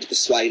trying to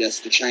persuade us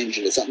to change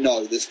it. It's like,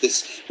 no,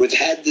 we've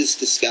had this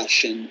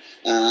discussion,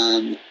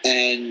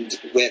 and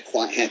we're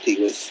quite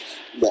happy with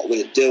what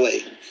we're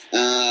doing.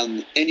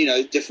 And, you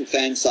know, different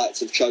fan sites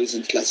have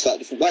chosen to classify it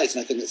different ways,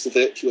 and I think that's the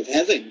virtue of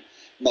having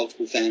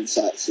multiple fan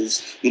sites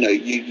is, you know,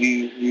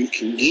 you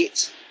can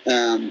get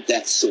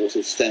that sort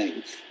of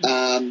thing.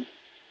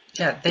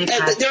 Yeah, they've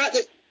had...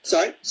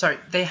 Sorry,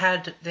 they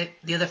had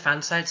the other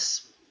fan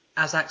sites,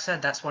 as Zach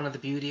said, that's one of the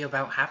beauty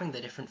about having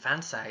the different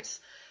fan sites.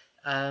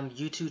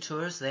 U2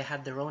 Tours, they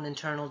had their own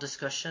internal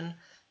discussion.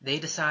 They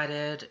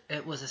decided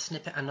it was a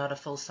snippet and not a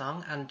full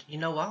song, and you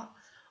know what?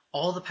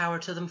 All the power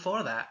to them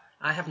for that.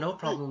 I have no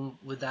problem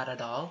with that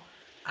at all.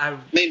 I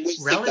relish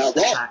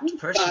the fact,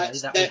 personally,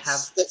 that we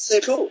have... That's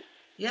their call.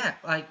 Yeah,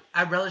 like,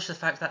 I relish the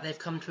fact that they've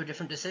come to a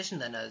different decision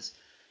than us.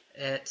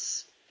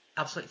 It's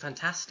absolutely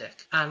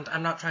fantastic. And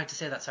I'm not trying to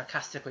say that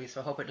sarcastically,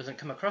 so I hope it doesn't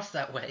come across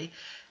that way.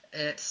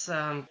 It's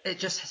it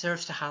just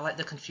serves to highlight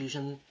the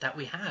confusion that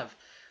we have.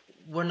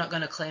 We're not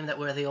going to claim that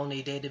we're the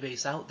only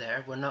database out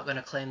there. We're not going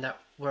to claim that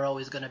we're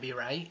always going to be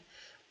right.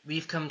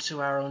 We've come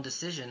to our own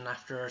decision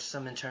after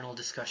some internal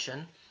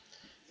discussion.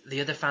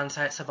 The other fan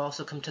sites have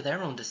also come to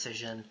their own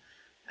decision.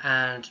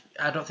 And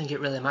I don't think it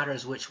really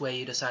matters which way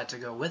you decide to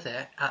go with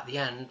it. At the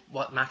end,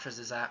 what matters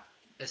is that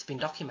it's been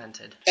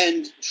documented.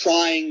 And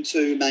trying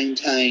to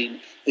maintain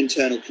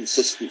internal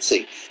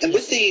consistency. And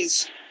with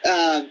these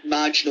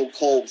marginal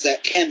calls,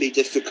 that can be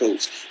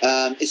difficult,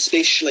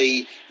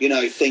 especially, you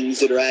know, things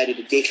that are added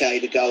a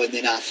decade ago and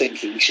then our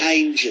thinking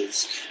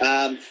changes.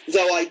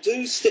 Though I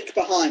do stick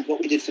behind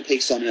what we did for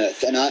Peace on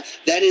Earth, and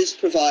that has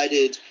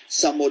provided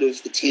somewhat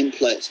of the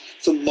template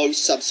for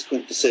most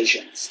subsequent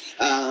decisions.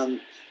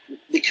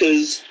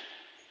 Because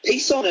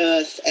Peace on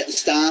Earth at the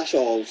start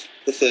of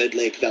the third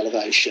leg of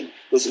Elevation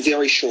was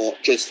very short,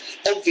 just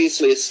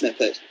obviously a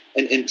snippet,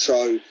 an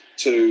intro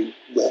to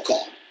Walk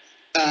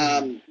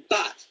On.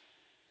 But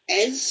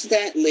as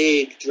that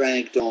leg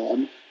dragged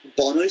on,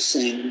 Bono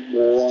sang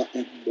more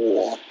and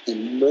more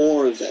and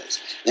more of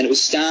it, and it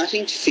was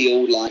starting to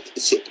feel like a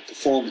separate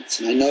performance.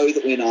 And I know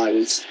that when I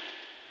was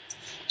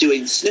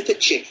doing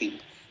snippet checking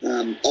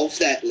of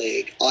that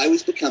leg, I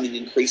was becoming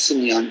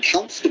increasingly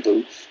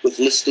uncomfortable with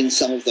listing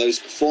some of those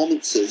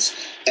performances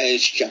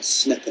as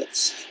just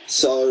snippets.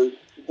 So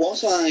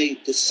what I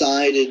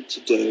decided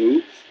to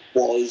do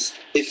was,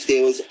 if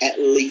there was at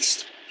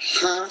least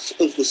half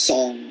of the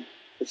song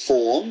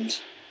performed,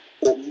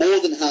 or more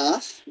than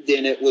half,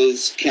 then it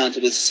was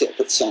counted as a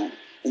separate song.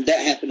 And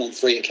that happened on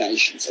 3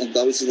 occasions, and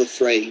those are the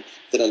 3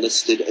 that are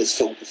listed as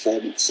full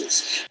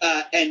performances.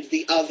 And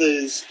the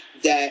others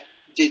that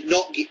did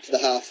not get to the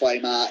halfway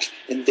mark,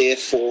 and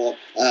therefore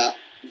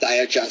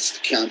they are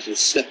just counted as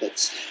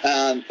snippets.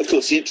 Of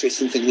course, the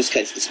interesting thing in this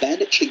case, this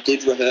band actually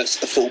did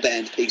rehearse a full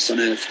band Peace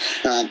on Earth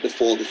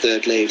before the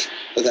third leg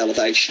of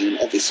Elevation, and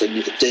obviously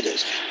never did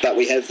it. But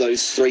we have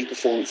those 3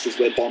 performances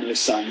where Bono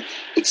sung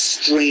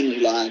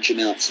extremely large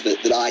amounts of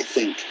it that I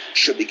think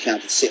should be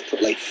counted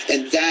separately.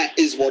 And that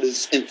is what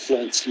has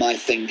influenced my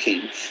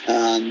thinking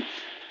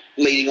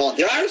leading on.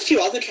 There are a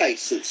few other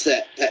cases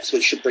that perhaps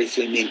we should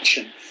briefly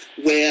mention,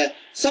 where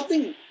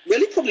something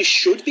really probably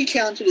should be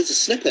counted as a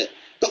snippet,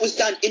 but was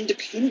done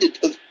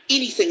independent of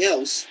anything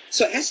else,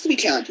 so it has to be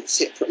counted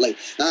separately.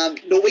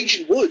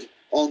 Norwegian Wood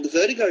on the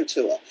Vertigo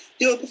tour,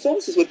 there were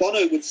performances where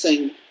Bono would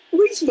sing a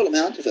reasonable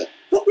amount of it.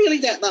 Not really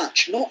that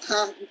much, not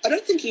half. I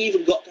don't think he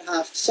even got to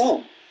half the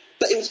song,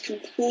 but it was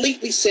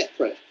completely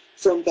separate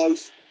from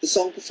both the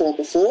song performed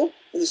before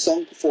and the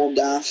song performed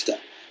after.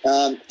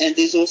 And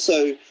there's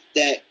also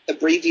that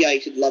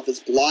abbreviated Lover's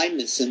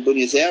Blindness in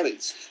Buenos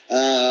Aires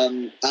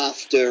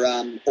after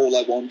All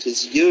I Want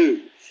Is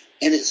You.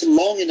 And it's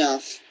long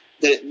enough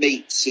that it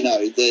meets, you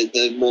know,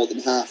 the more than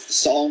half the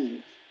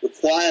song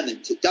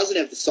requirement. It doesn't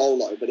have the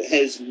solo, but it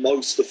has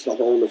most, if not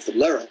all, of the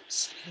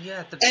lyrics.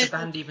 Yeah, the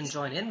band even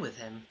join in with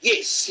him.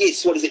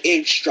 Yes. What is it?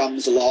 Edge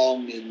strums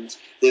along, and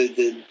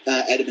the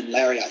Adam and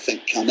Larry, I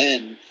think, come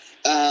in.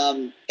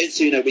 And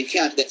so, you know, we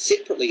counted that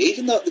separately,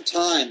 even though at the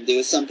time there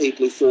were some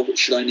people who thought it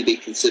should only be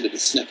considered a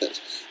snippet.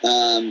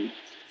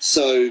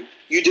 So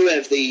you do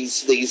have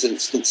these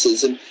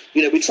instances, and,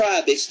 you know, we try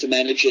our best to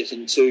manage it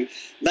and to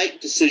make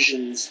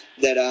decisions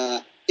that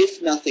are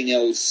if nothing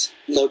else,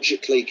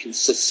 logically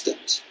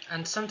consistent.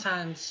 And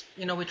sometimes,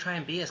 we try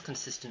and be as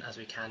consistent as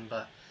we can,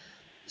 but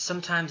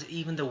sometimes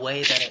even the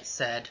way that it's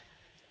said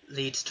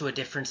leads to a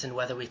difference in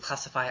whether we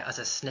classify it as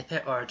a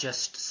snippet or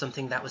just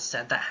something that was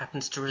said that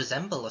happens to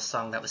resemble a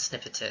song that was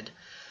snippeted.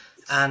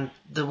 And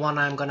the one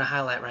I'm going to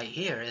highlight right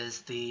here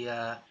is the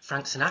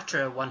Frank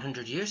Sinatra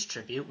 100 Years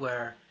tribute,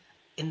 where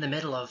in the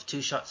middle of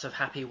 2 shots of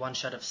happy, 1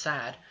 shot of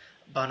sad,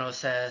 Bono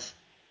says,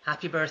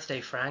 "Happy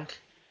birthday, Frank,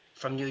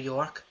 from New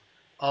York,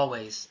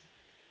 always,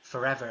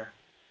 forever,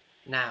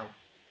 now."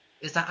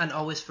 Is that an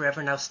always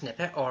forever now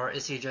snippet, or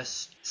is he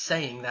just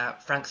saying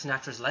that Frank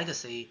Sinatra's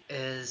legacy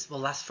will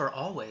last for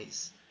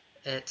always?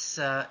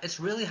 It's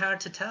really hard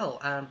to tell.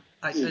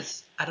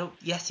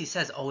 Yes, he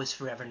says always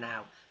forever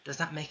now. Does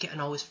that make it an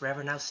always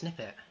forever now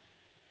snippet?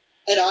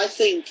 And I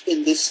think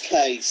in this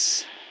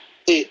case,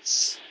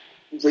 it's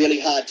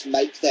really hard to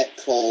make that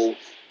call,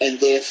 and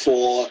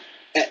therefore,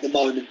 at the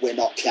moment, we're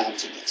not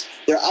counting it.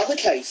 There are other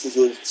cases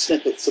of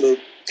snippets that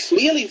are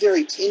clearly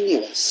very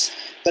tenuous,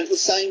 but at the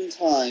same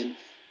time,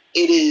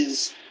 it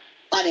is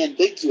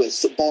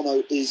unambiguous that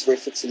Bono is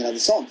referencing another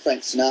song.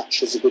 Frank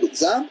Sinatra is a good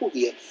example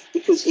here,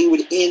 because he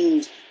would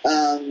end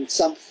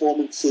some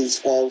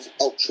performances of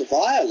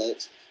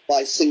Ultraviolet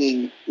by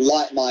singing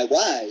Light My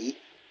Way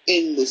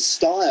in the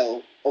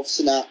style of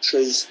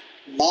Sinatra's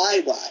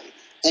My Way.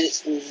 And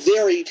it's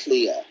very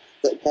clear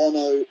that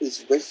Bono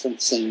is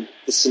referencing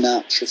the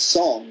Sinatra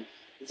song.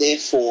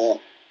 Therefore,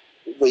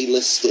 we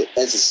list it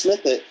as a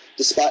snippet,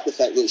 despite the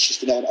fact that it's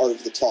just, an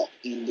over-the-top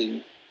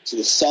ending to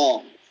the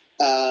song.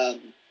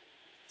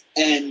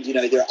 And,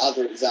 there are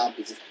other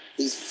examples of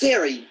these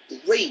very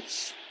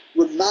brief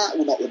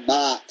not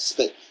remarks,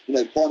 but,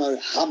 Bono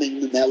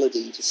humming the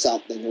melody to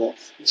something, or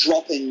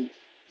dropping,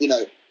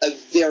 a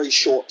very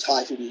short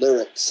titled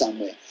lyric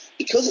somewhere.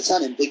 Because it's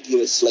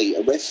unambiguously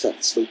a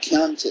reference, we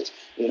count it.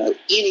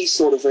 Any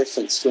sort of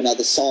reference to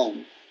another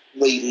song,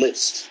 we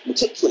list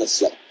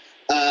meticulously.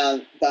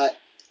 But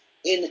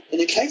in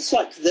a case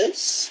like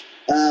this,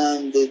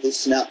 the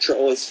Sinatra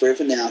Always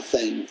Forever Now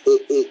thing,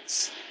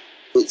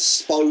 it's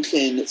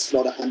spoken, it's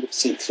not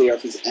 100% clear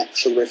if he's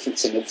actually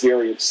referencing a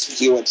very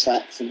obscure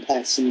track from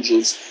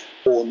Passengers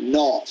or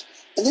not.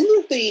 And then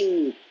there have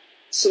been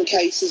some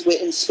cases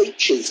where in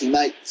speeches he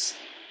makes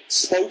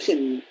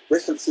spoken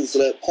references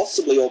that are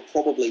possibly or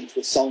probably to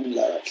a song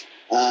lyric,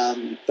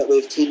 but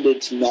we've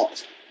tended to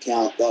not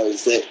count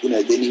those, that,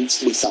 there needs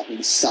to be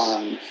something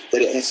sung,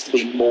 that it has to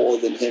be more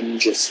than him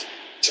just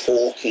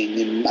talking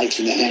and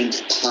making a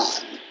handy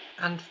pun.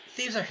 And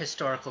these are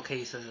historical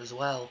cases as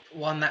well.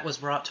 One that was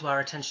brought to our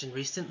attention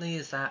recently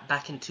is that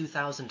back in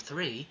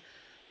 2003,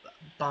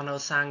 Bono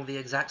sang the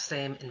exact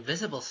same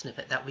Invisible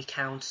snippet that we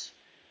count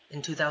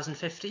in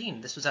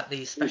 2015. This was at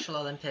the Special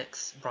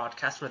Olympics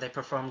broadcast where they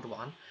performed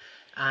one.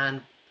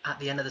 And at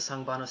the end of the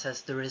song, Bono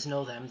says, "There is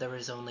no them, there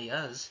is only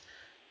us."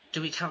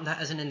 Do we count that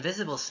as an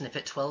Invisible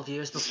snippet 12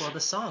 years before the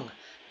song?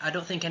 I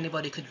don't think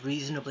anybody could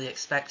reasonably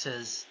expect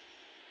us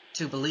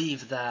to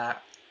believe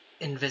that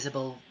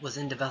Invisible was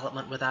in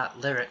development with that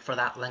lyric for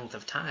that length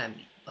of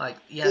time.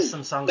 Yes,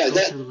 some songs go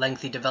through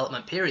lengthy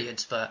development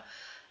periods, but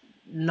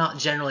not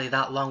generally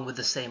that long with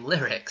the same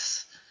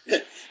lyrics.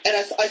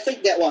 And I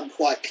think that one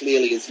quite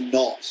clearly is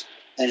not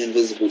an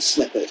Invisible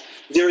snippet.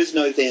 "There is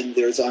no them,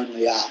 there is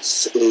only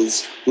us"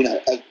 is,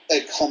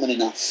 a common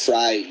enough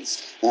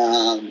phrase,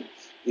 from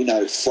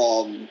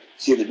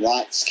human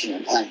rights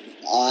campaigning.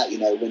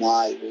 When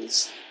I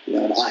was,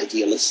 an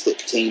idealistic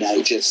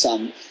teenager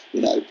some,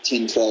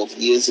 10, 12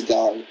 years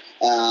ago,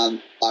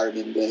 I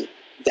remember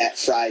that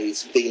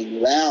phrase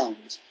being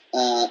around,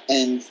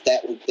 and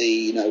that would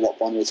be, what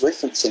Bono was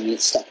referencing, and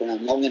it's stuck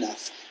around long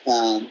enough,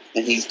 and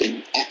he's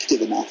been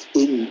active enough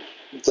in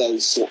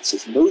those sorts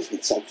of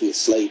movements,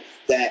 obviously,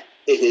 that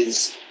it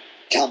has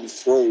come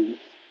through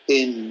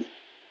in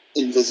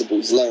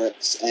Invisible's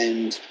lyrics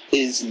and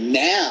is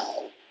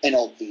now an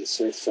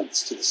obvious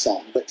reference to the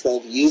song. But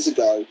 12 years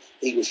ago,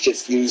 he was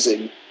just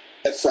using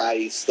a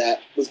phrase that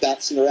was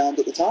bouncing around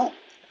at the time.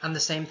 And the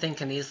same thing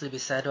can easily be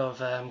said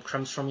of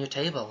Crumbs from Your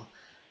Table.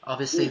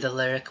 Obviously, the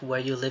lyric, "Where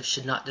you live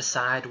should not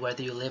decide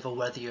whether you live or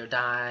whether you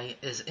die,"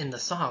 is in the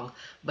song,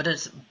 but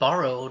it's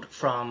borrowed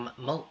from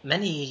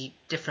many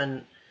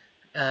different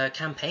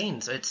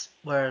campaigns. It's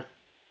where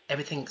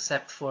everything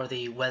except for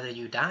the "whether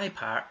you die"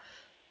 part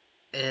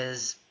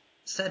is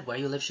said, "Where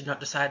you live should not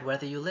decide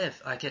whether you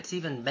live." It's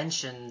even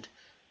mentioned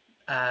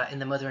in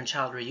the Mother and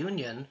Child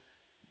reunion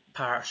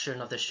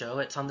portion of the show.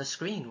 It's on the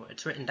screen.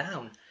 It's written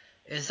down.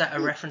 Is that a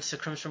reference to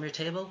Crumbs from Your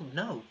Table?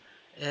 No.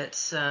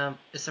 It's a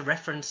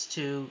reference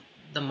to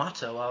the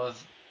motto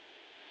of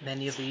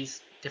many of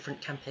these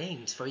different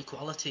campaigns for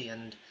equality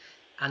and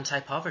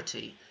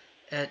anti-poverty.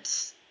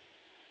 It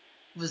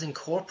was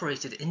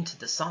incorporated into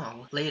the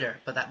song later,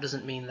 but that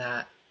doesn't mean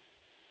that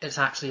it's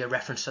actually a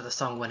reference to the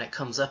song when it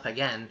comes up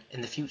again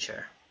in the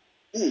future.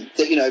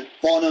 That,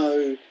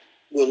 Bono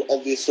will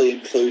obviously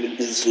include in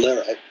his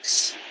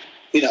lyrics,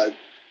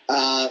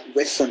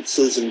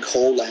 references and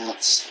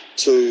call-outs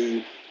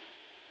to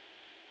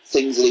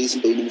things that he's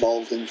been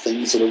involved in,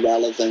 things that are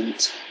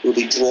relevant. We'll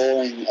be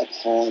drawing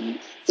upon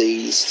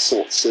these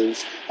sorts of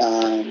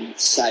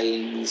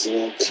sayings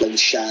or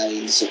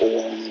cliches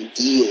or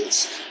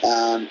ideas.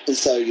 And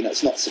so,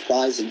 it's not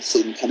surprising to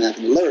see them come out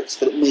in the lyrics,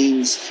 but it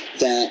means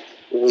that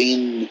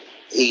when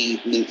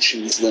he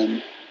mentions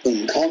them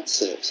in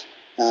concert,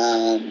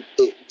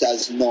 it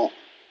does not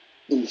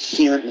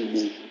inherently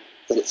mean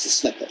that it's a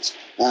snippet.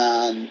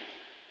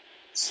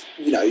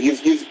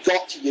 You've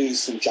got to use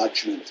some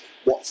judgment.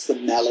 What's the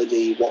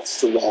melody?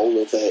 What's the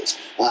role of it?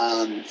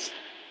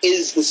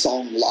 Is the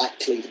song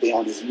likely to be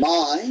on his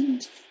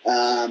mind?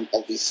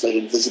 Obviously,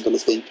 Invisible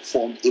is being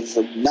performed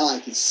every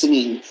night. He's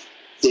singing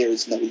There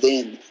Is No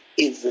Them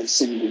every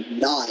single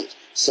night.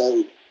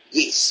 So,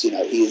 yes,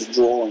 he is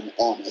drawing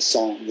on a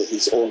song that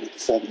he's already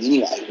performing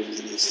anyway when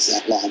he uses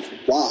that line for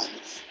one.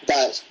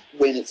 But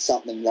when it's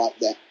something like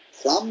that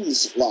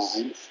Plums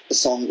line, a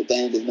song that the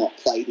band have not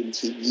played in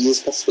 10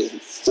 years, possibly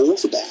haven't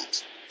thought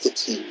about for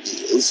 10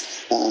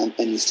 years, and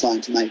he's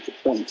trying to make a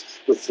point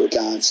with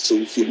regards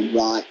to human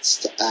rights,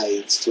 to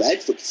AIDS, to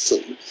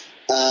advocacy,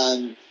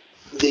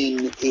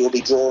 then he will be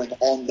drawing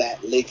on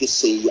that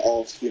legacy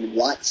of human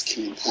rights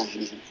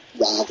campaigning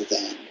rather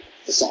than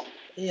the song.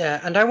 Yeah,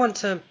 and I want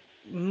to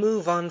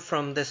move on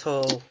from this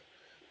whole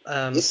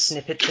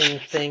snippeting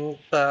thing,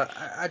 but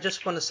I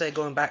just want to say,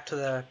 going back to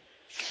the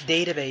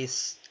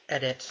database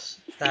edit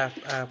that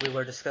we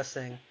were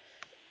discussing,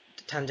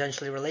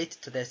 tangentially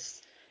related to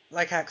this,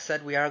 like Hack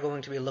said, we are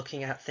going to be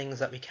looking at things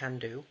that we can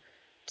do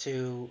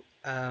to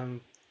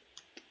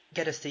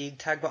get a seed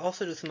tag, but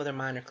also do some other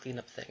minor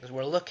cleanup things.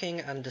 We're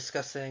looking and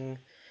discussing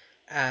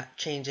at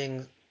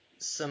changing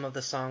some of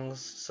the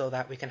songs so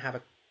that we can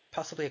have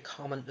possibly a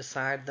comment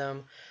beside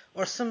them,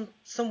 or some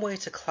way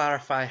to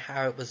clarify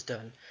how it was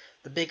done.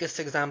 The biggest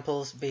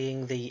examples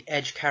being the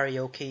Edge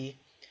karaoke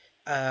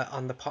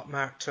on the Pop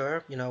Mart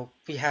tour.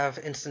 We have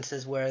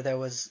instances where there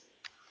was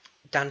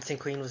Dancing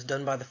Queen was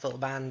done by the full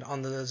band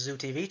on the Zoo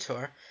TV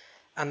tour,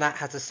 and that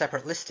has a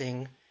separate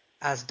listing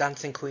as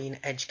Dancing Queen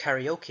Edge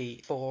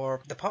Karaoke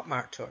for the Pop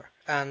Mart tour.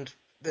 And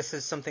this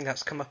is something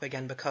that's come up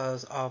again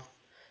because of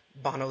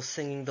Bono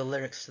singing the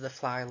lyrics to The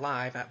Fly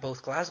live at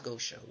both Glasgow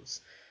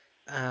shows.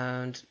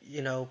 And,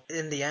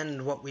 in the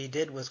end, what we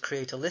did was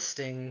create a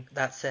listing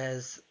that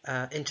says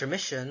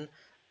intermission,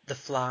 The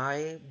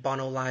Fly,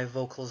 Bono live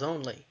vocals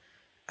only.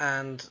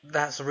 And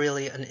that's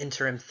really an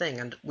interim thing.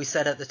 And we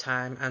said at the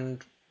time,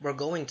 and we're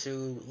going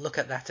to look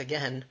at that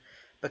again,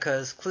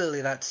 because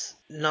clearly that's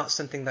not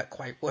something that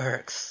quite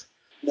works.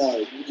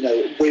 No,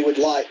 we would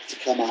like to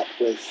come up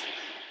with,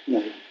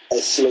 a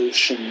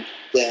solution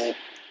that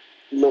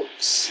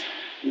looks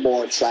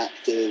more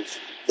attractive,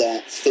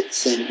 that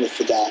fits in with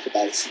the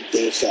database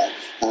better.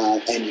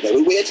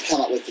 And we had to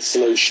come up with a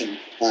solution,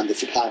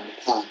 if you pardon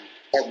the pun,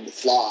 on the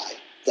fly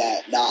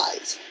that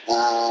night.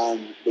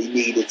 We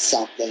needed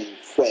something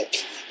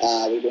quick.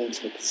 We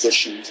weren't in a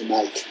position to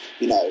make,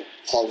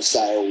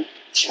 wholesale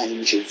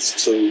changes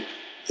to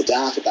the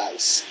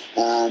database.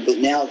 But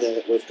now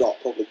that we've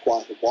got probably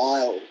quite a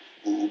while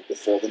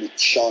before the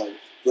next show,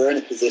 we're in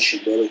a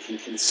position where we can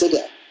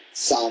consider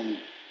some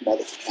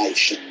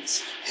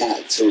modifications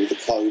to the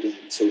coding,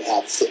 to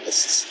how the set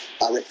lists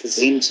are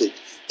represented.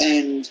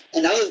 And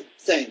another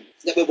thing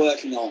that we're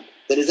working on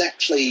that has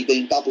actually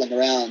been bubbling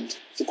around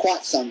for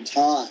quite some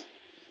time,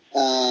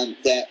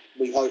 that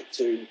we hope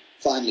to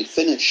finally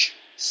finish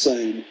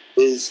soon,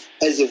 is,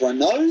 as everyone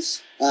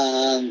knows,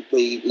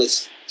 we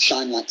list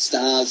Shine Like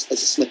Stars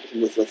as a snippet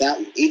in With or Without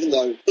You, even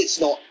though it's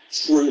not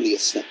truly a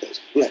snippet.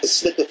 A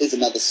snippet is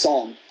another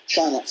song.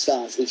 Shine Like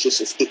Stars is just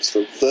this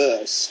extra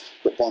verse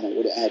that Bono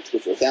would add to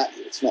With or Without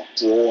You. It's not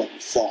drawn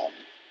from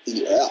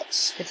anywhere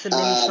else. It's a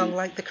mini song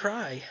like The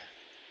Cry.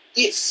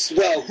 Yes,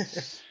 well...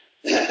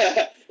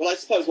 well, I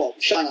suppose,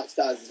 Shine Like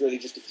Stars is really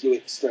just a few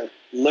extra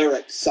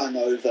lyrics sung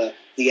over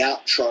the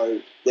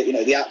outro, that,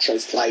 the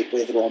outro's played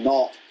whether or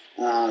not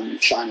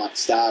Shine Like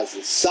Stars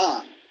is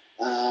sung.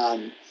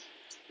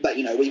 But,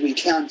 we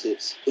count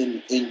it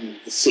in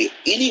the set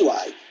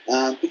anyway,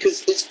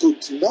 because it's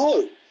good to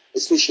know,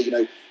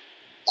 especially,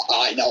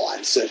 I know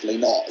I'm certainly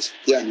not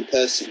the only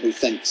person who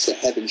thinks that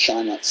having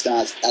Shine Like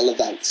Stars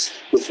elevates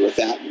With or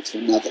Without You to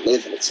another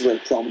level. It's a very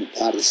prominent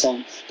part of the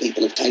song.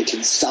 People have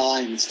taken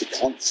signs to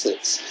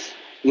concerts,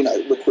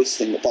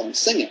 requesting that Bono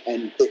sing it,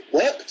 and it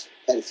worked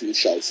at a few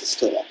shows this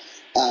tour.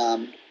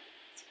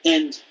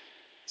 And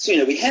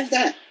so, we have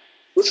that,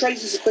 which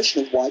raises the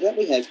question of why don't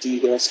we have Do You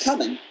Hear Us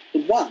Coming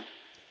in one?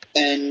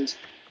 And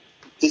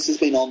this has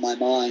been on my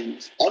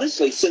mind,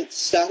 honestly, since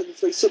the start of the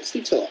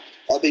 360 tour.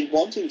 I've been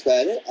wanting to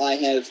add it. I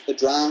have a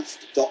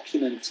draft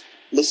document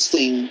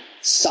listing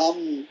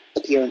some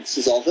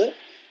appearances of it,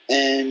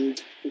 and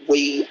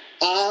we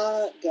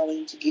are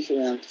going to get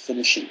around to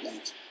finishing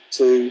that,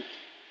 to,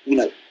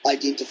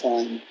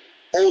 identifying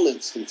all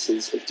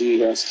instances of Do You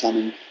Hear Us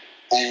Coming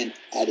and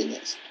adding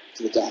it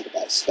to the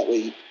database. But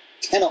we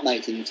cannot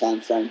make any time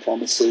frame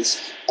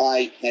promises.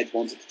 I had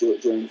wanted to do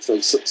it during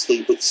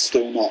 360, it's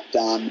still not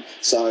done,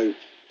 so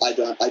I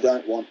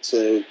don't want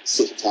to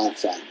set a time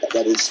frame, but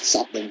that is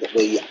something that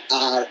we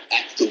are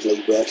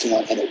actively working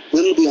on, and it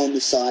will be on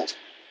the site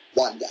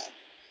one day.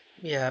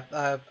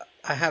 Yeah,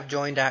 I have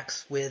joined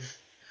acts with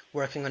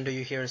working under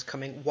You Here Is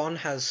Coming. One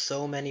has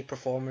so many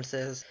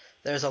performances.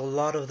 There's a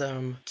lot of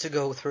them to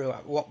go through.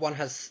 What one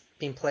has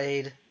been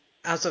played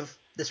as of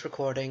this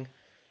recording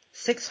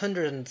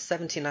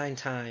 679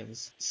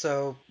 times.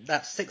 So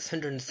that's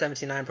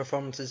 679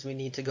 performances we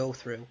need to go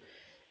through.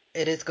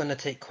 It is going to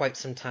take quite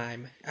some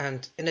time.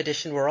 And in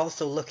addition, we're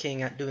also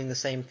looking at doing the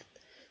same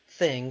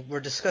thing. We're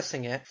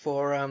discussing it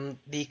for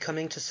the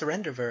Coming to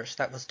Surrender verse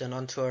that was done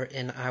on tour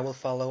in I Will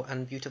Follow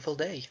and Beautiful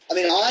Day. I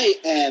mean, I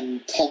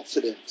am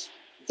confident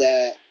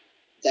that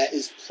that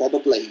is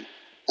probably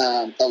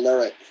a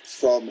lyric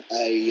from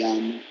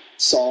a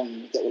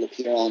song that will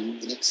appear on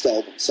the next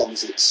album,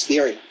 Songs of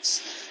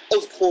Experience.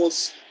 Of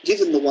course,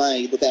 given the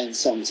way the band's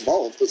songs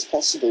evolved, it's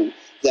possible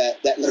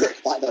that that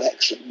lyric might not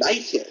actually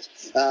make it.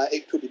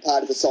 It could be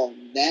part of the song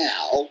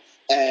now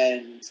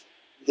and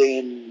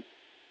then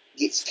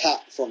gets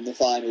cut from the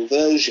final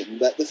version,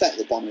 but the fact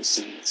that Bono's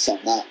singing it so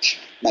much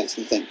makes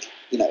me think,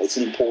 it's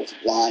an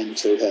important line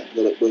to him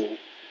that it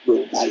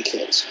will make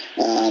it.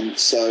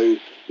 So,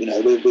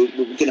 we're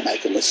going to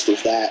make a list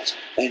of that,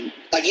 and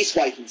I guess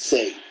wait and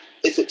see.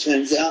 If it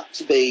turns out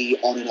to be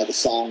on another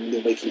song,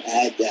 then we can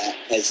add that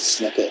as a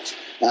snippet.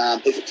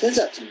 If it turns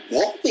out to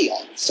not be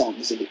on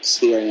Songs of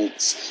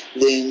Experience,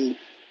 then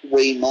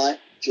we might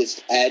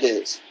just add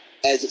it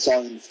as its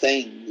own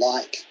thing,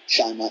 like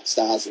Shine Like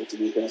Stars or The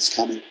New Girl's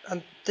Coming.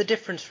 And the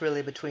difference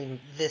really between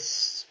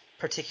this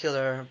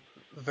particular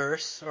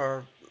verse,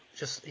 or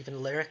just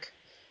even lyric,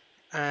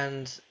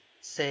 and,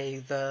 say,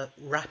 the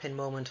rapping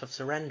moment of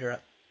Surrender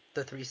at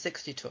the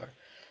 360 tour,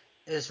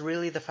 is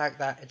really the fact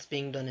that it's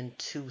being done in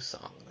two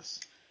songs.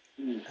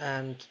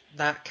 And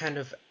that kind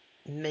of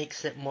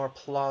makes it more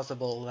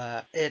plausible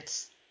that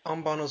it's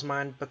on Bono's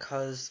mind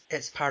because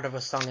it's part of a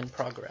song in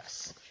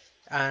progress.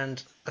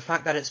 And the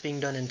fact that it's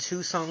being done in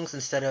two songs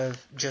instead of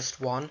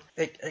just one,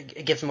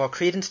 it gives more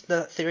credence to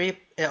that theory.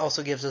 It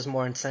also gives us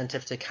more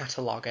incentive to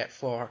catalogue it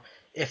for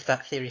if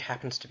that theory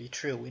happens to be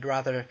true. We'd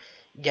rather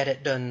get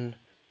it done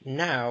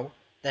now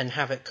than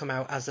have it come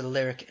out as a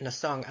lyric in a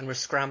song, and we're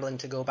scrambling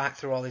to go back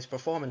through all these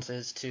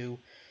performances to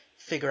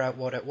figure out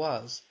what it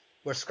was.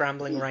 We're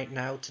scrambling right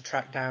now to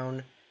track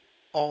down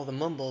all the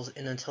mumbles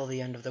in Until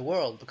the End of the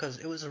World, because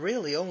it was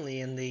really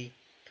only in the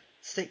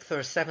 6th or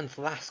 7th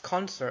last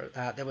concert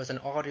that there was an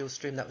audio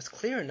stream that was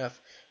clear enough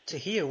to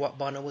hear what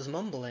Bono was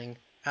mumbling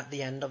at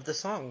the end of the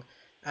song.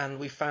 And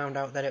we found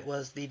out that it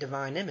was the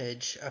Divine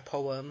Image, a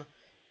poem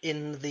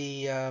in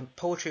the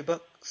poetry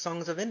book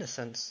Songs of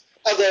Innocence.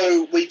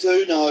 Although we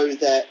do know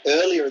that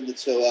earlier in the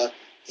tour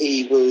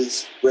he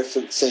was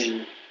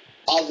referencing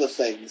other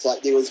things.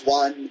 Like there was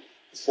one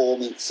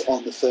performance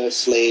on the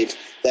first leg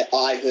that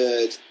I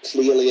heard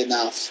clearly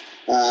enough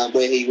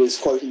where he was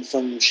quoting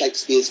from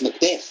Shakespeare's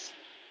Macbeth.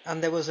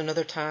 And there was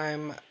another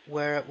time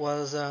where it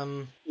was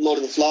Lord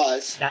of the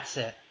Flies. That's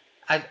it.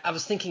 I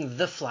was thinking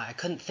The Fly. I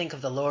couldn't think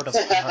of the Lord of the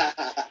Flies.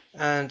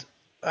 And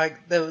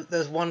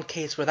there's one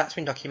case where that's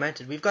been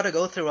documented. We've got to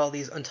go through all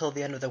these Until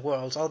the End of the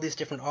World, all these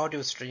different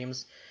audio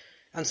streams,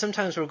 and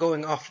sometimes we're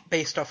going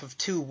based off of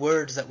two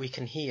words that we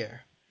can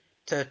hear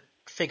to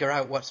figure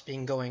out what's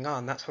been going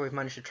on. That's how we've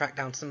managed to track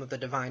down some of the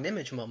Divine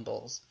Image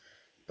mumbles,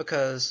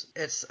 because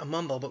it's a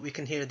mumble, but we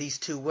can hear these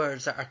two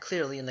words that are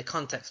clearly in the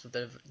context of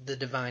the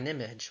Divine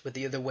Image, with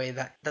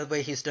the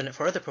way he's done it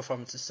for other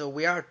performances. So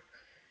we are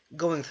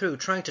going through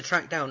trying to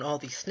track down all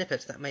these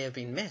snippets that may have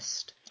been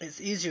missed.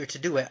 It's easier to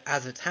do it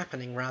as it's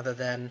happening rather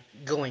than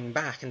going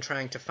back and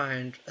trying to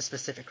find a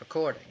specific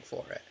recording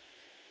for it.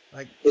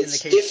 Like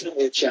it's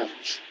definitely a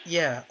challenge.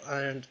 Yeah,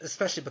 and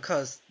especially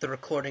because the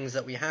recordings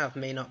that we have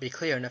may not be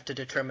clear enough to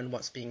determine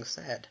what's being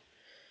said.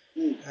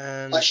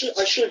 I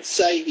should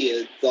say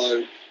here,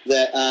 though,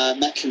 that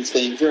Mackin's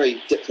being very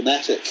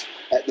diplomatic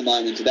at the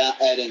moment about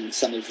adding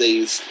some of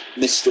these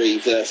mystery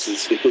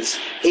verses, because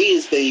he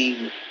has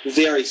been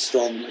very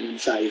strongly in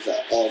favour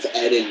of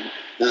adding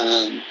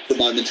the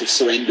Moment of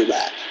Surrender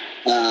rap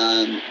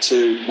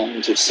to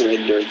Moment of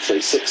Surrender in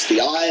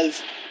 360.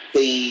 I've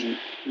been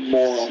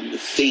more on the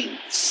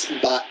fence,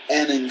 but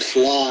am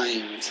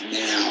inclined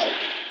now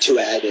to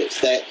add it.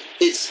 That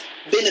it's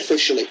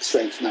beneficial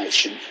extra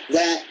information.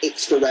 That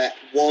extra rap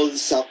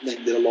was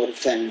something that a lot of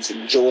fans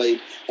enjoyed,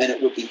 and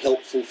it would be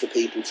helpful for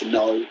people to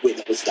know when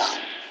it was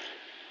done.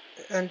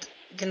 And,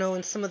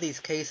 in some of these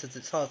cases,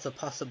 it's also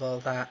possible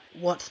that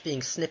what's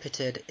being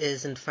snippeted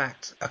is, in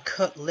fact, a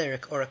cut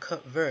lyric or a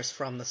cut verse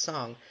from the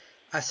song.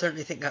 I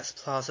certainly think that's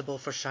plausible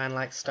for Shine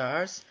Like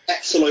Stars.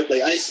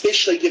 Absolutely, and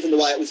especially given the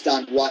way it was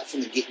done right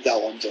from the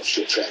get-go on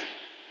Joshua Tree.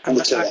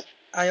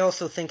 I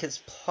also think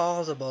it's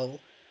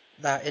plausible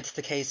that it's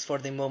the case for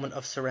the Moment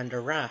of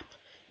Surrender rap,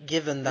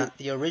 given that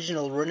the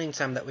original running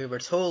time that we were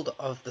told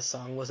of the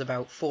song was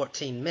about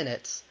 14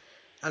 minutes,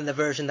 and the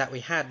version that we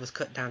had was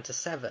cut down to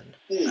 7.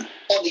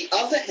 On the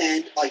other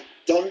hand, I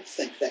don't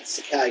think that's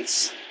the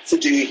case for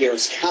Do You Hear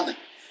Us Coming,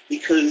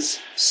 because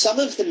some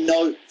of the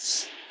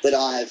notes that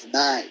I have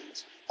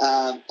made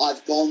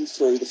I've gone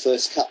through the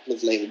first couple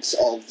of legs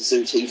of the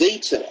Zoo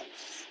TV tour,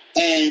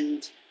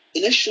 and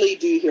initially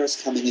Do You Hear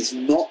Us Coming is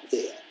not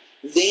there.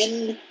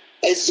 Then,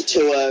 as the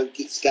tour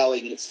gets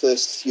going in its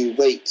first few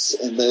weeks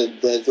in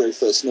the very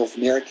first North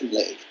American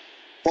leg,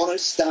 Bono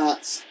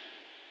starts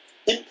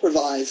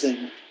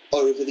improvising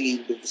over the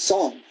end of the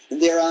song.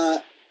 And there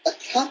are a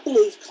couple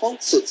of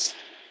concerts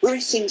where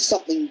he sings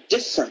something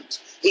different.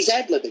 He's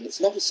ad-libbing,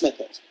 it's not a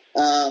snippet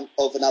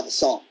of another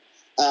song.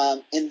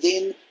 And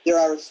then there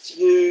are a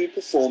few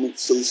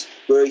performances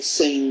where he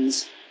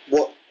sings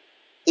what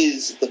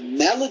is the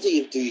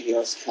melody of Do You Hear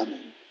Us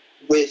Coming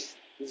with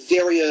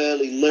very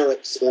early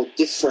lyrics or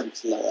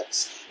different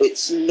lyrics.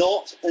 It's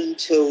not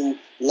until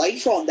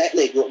later on that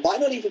leg, or it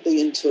might not even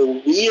be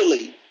until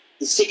really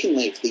the second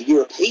leg, the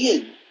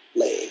European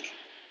leg,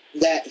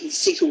 that he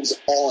settles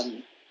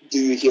on Do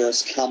You Hear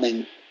Us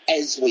Coming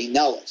as we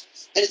know it.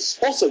 And it's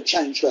also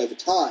changed over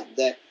time,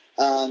 that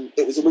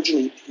it was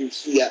originally Do You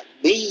Hear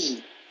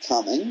Me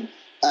Coming,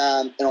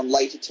 and on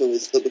later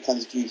tours it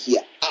becomes Do You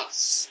Hear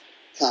Us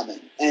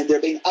Coming. And there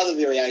have been other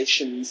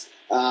variations.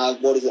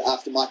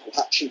 After Michael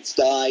Hutchence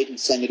died, he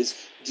sang it as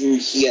Do You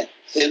Hear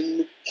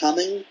Him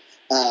Coming?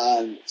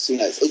 So,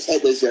 it's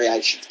had those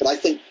variations. But I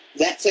think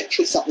that's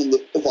actually something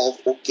that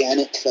evolved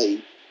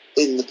organically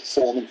in the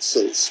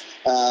performances,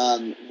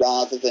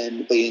 rather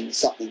than being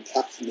something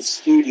cut from the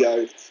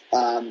studio,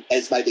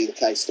 as may be the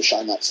case for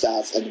Shine Like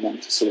Stars and The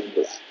Moment to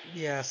Surrender.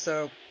 Yeah,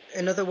 so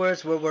in other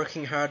words, we're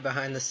working hard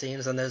behind the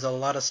scenes and there's a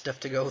lot of stuff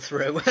to go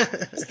through.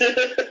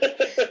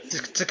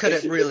 to cut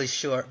it really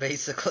short,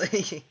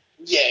 basically.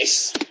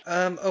 Yes.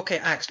 Okay,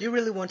 Ax, you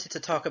really wanted to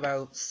talk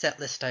about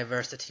setlist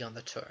diversity on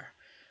the tour.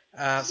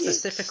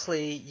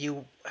 Specifically,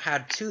 you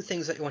had two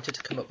things that you wanted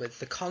to come up with.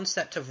 The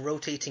concept of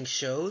rotating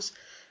shows,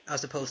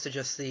 as opposed to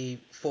just the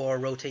 4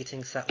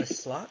 rotating setlist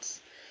slots,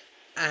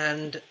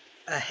 and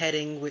a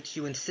heading which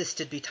you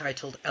insisted be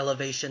titled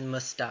Elevation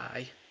Must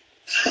Die.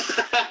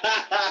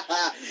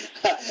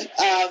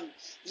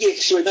 Yeah,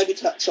 sure, maybe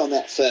touch on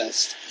that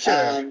first.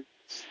 Sure.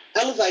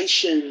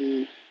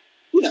 Elevation,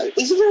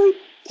 is a very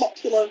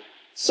popular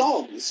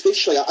song,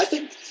 especially. I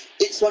think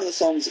it's one of the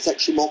songs that's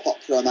actually more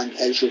popular among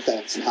casual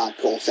fans than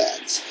hardcore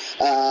fans.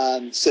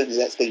 Certainly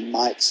that's been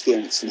my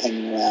experience from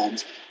hanging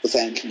around the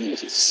fan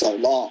community for so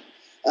long.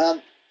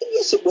 And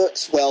yes, it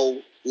works well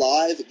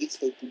live, it gets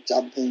people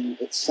jumping,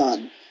 it's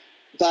fun.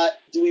 But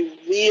do we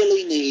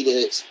really need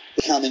it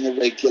becoming a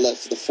regular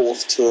for the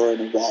 4th tour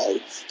in a row?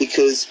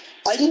 Because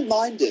I didn't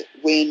mind it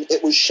when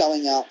it was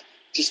showing up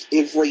just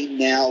every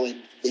now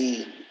and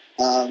then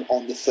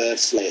on the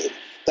first leg.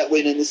 But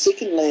when in the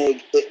second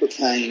leg it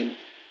became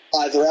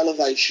either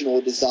Elevation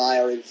or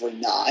Desire every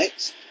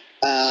night,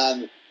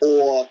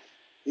 or,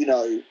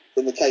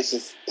 in the case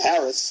of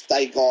Paris,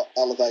 they got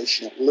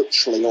Elevation at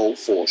literally all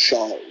 4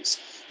 shows.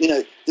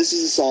 This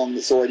is a song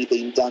that's already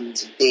been done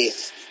to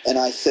death, and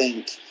I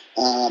think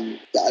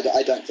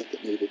I don't think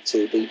it needed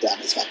to be done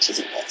as much as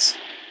it was.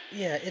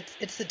 Yeah,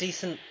 it's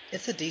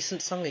a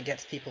decent song. It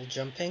gets people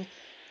jumping.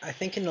 I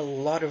think in a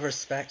lot of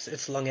respects,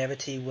 its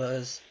longevity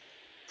was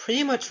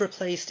pretty much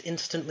replaced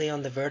instantly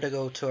on the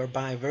Vertigo tour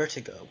by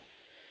Vertigo.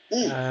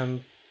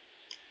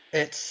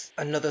 It's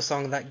another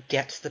song that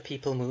gets the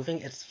people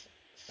moving. It's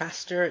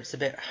faster. It's a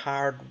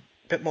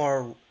bit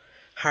more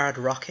hard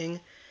rocking.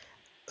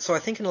 So I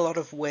think in a lot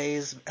of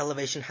ways,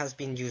 Elevation has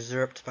been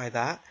usurped by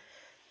that.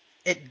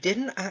 It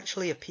didn't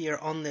actually appear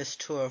on this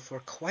tour for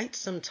quite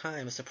some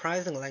time, a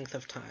surprising length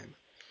of time.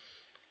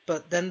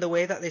 But then the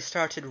way that they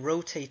started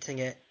rotating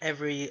it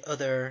every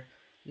other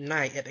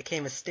night, it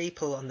became a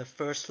staple on the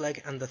first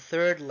leg and the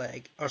third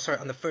leg,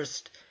 on the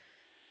first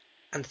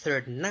and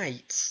third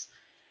nights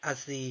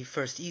as the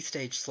first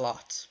E-stage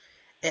slot.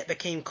 It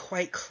became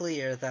quite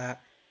clear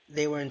that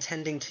they were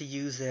intending to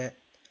use it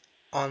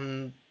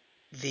on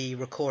the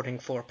recording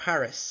for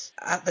Paris.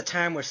 At the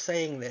time we're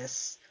saying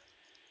this,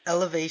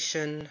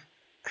 Elevation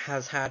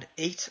has had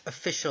 8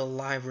 official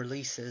live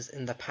releases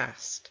in the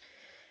past,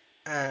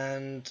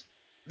 and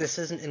this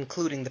isn't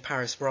including the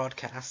Paris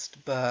broadcast,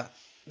 but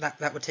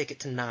that would take it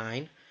to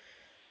 9.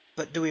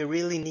 But do we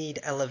really need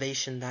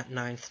Elevation that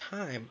 9th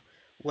time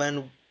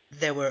when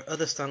there were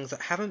other songs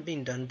that haven't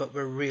been done but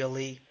were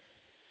really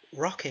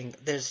rocking?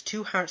 There's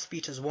Two Hearts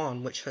Beat as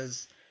One, which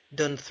has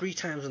done 3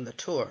 times on the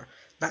tour.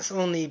 That's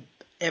only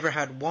ever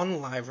had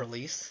 1 live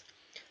release.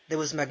 There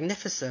was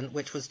Magnificent,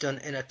 which was done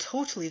in a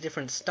totally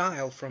different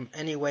style from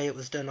any way it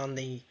was done on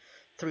the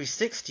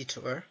 360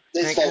 tour.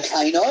 There's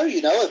Volcano,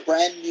 a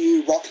brand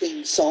new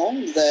rocking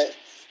song that,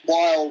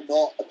 while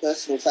not a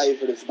personal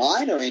favourite of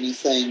mine or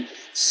anything,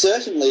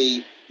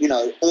 certainly,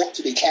 ought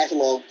to be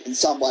catalogued in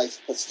some way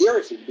for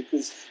posterity,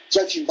 because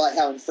judging by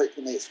how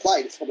infrequently it's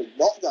played, it's probably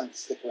not going to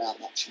stick around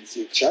much in the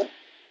future.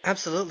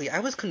 Absolutely. I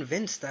was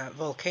convinced that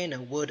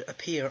Volcano would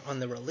appear on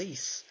the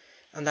release,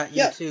 and that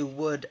U2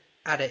 would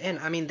add it in.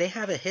 I mean, they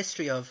have a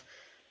history of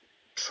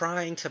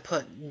trying to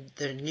put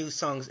their new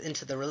songs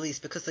into the release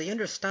because they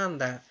understand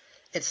that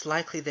it's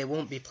likely they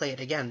won't be played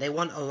again. They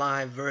want a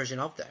live version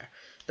of there.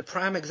 The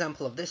prime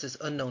example of this is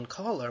Unknown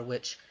Caller,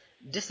 which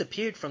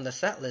disappeared from the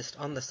set list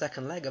on the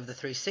second leg of the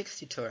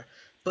 360 tour,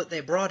 but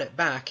they brought it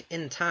back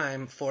in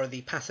time for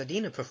the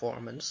Pasadena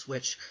performance,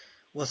 which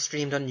was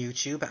streamed on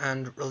YouTube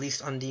and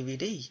released on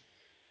DVD.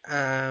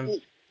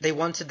 They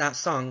wanted that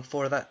song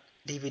for that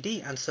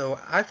DVD, and so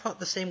I thought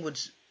the same would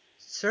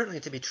certainly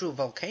to be true of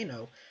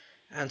Volcano,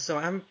 and so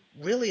I'm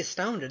really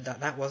astounded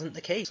that that wasn't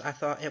the case. I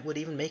thought it would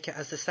even make it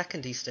as the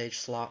second D-stage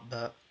slot,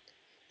 but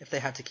if they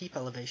had to keep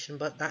Elevation,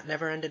 but that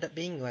never ended up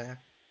being there.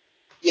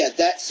 Yeah,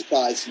 that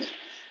surprised me.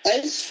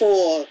 As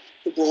for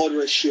the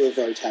broader issue of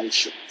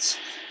rotations,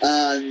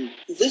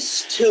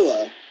 this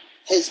tour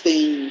has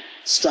been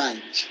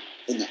strange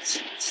in that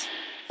sense.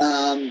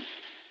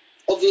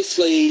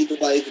 Obviously, the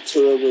way the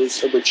tour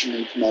was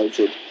originally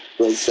promoted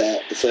was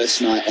that the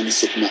first night and the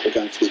second night were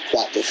going to be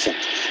quite different.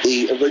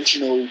 The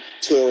original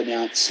tour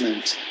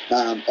announcement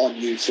on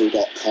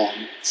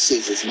U2.com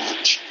says as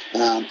much.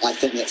 I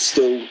think that's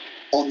still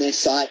on their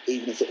site,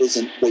 even if it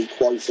isn't. We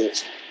quote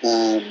it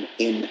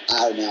in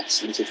our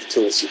announcement of the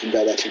tour, so you can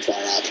go back into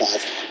our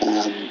archive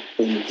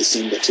in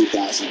December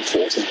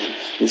 2014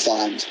 and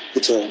find the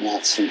tour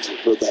announcement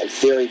where that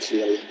very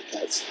clearly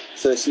indicates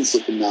first and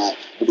second night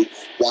will be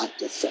quite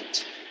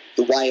different.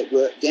 The way it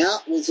worked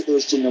out was that there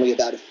was generally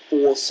about a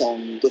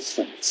 4-song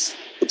difference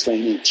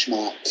between each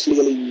night,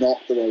 clearly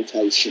not the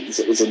rotations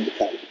that was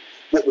indicated.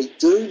 What we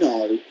do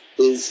know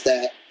is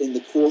that in the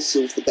course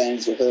of the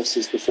band's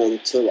rehearsals before the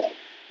tour,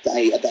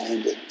 they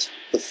abandoned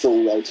the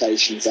full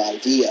rotations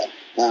idea,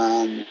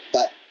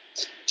 but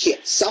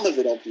kept some of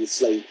it,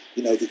 obviously,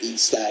 the E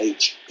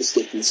stage, the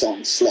second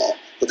song slot,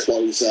 the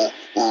closer,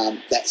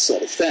 that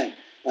sort of thing.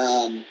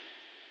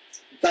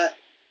 But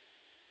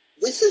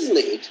this has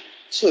led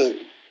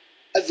to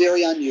a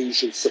very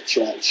unusual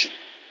situation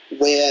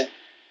where,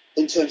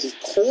 in terms of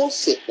core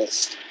set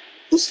list,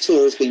 this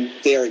tour has been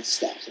very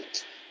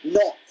static.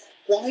 Not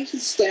quite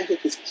as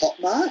static as Pop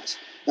Mart,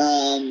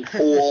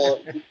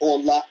 or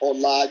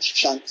large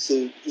chunks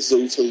of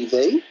Zoo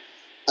TV.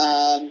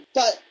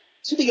 But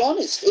to be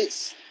honest,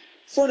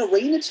 for an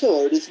arena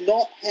tour, it has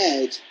not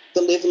had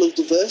the level of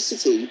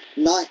diversity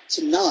night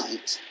to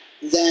night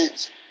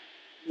that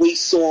we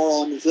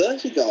saw on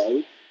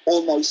Vertigo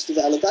or most of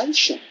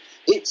Elevation.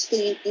 It's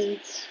been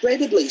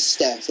incredibly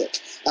static,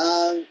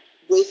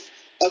 with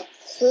a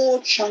core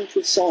chunk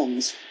of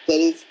songs that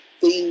have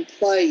been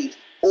played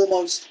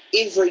almost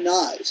every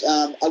night.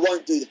 I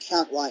won't do the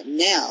count right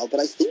now, but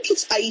I think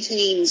it's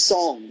 18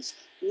 songs,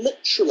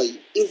 literally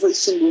every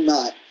single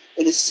night,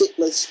 in a set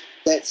list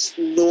that's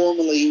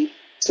normally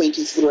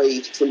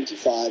 23 to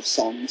 25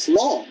 songs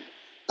long.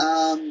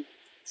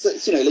 So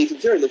it's, leaving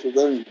very little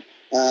room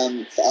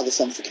for other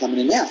songs to come in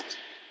and out.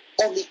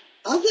 On the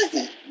other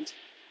hand,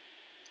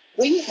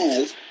 we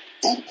have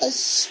an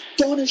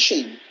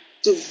astonishing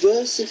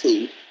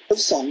diversity of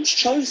songs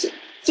chosen.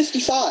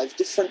 55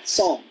 different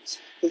songs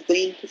have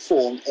been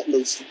performed at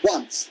least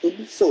once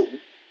in full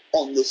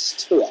on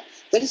this tour.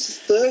 That is the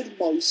third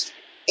most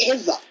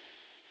ever.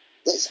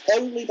 That's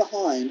only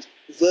behind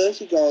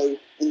Vertigo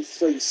and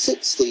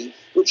 360,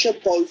 which are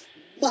both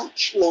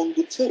much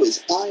longer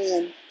tours. I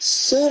am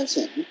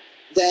certain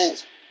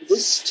that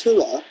this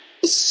tour,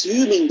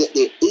 assuming that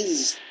there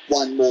is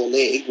one more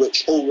leg,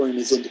 which all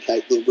rumours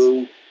indicate there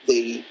will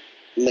be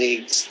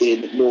legs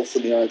in North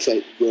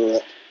America,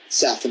 Europe,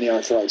 South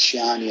America,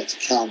 Oceania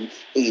to come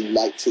in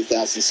late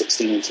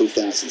 2016 and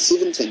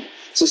 2017.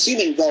 So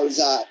assuming those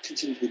are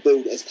continue to be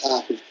built as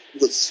part of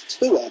this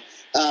tour,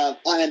 I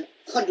am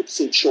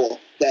 100% sure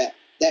that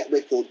that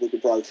record will be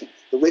broken.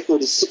 The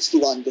record is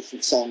 61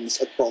 different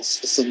songs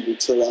across a single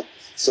tour,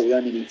 so we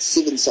only need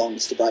 7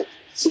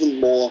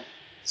 more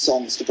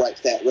songs to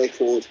break that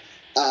record.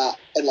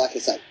 And like I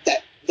say,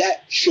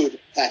 that should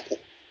happen.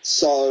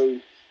 So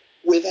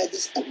we've had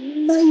this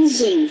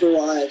amazing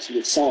variety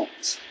of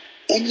songs,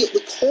 and yet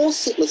the core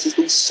set list has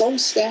been so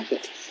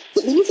static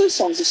that many of those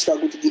songs have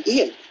struggled to get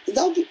aired.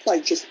 They'll get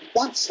played just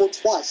once or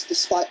twice,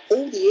 despite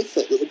all the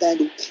effort that the band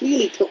have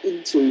clearly put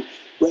into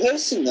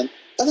rehearsing them,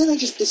 and then they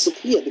just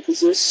disappear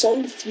because there are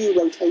so few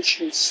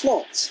rotational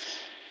slots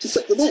to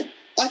fit them in.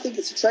 I think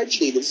it's a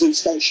tragedy that Zoo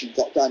Station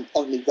got done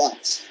only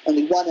once,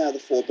 only 1 out of the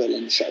 4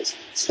 Berlin shows.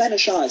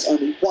 Spanish Eyes,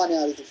 only 1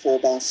 out of the 4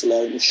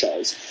 Barcelona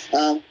shows.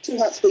 Two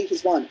Hearts Beat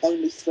has won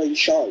only 3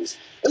 shows.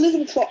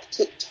 11 O'Clock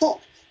Tick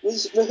Tock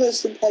was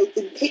rehearsed and played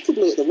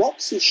impeccably at the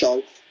Roxy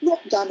show,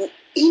 not done at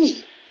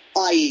any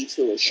IE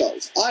tour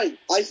shows. I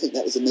think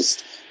that was a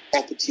missed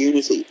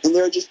opportunity. And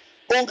there are just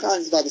all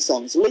kinds of other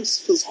songs.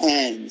 Lucifer's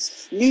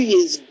Hands, New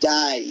Year's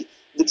Day,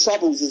 The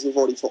Troubles, as we've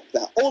already talked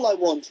about, All I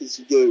Want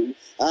Is You,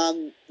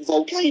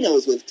 Volcano,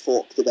 as we've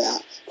talked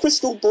about,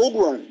 Crystal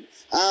Ballroom,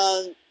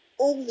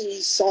 all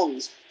these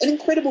songs, an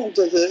incredible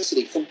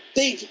diversity from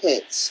big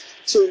hits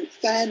to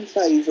fan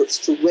favourites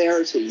to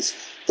rarities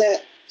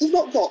that have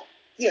not got,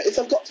 if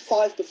they've got to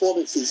 5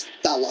 performances,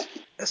 they're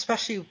lucky.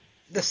 Especially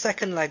the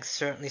second leg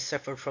certainly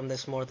suffered from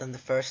this more than the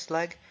first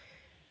leg.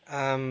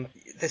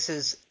 This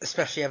is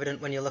especially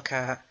evident when you look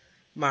at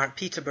Mark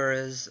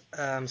Peterborough's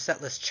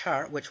setlist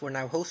chart, which we're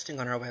now hosting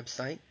on our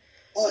website.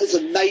 Oh, it's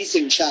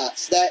amazing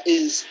charts. That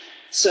is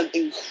some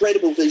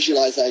incredible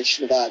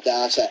visualization of our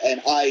data,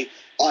 and I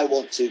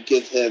want to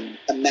give him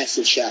a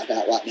massive shout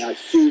out right now. A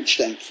huge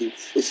thank you.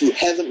 If you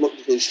haven't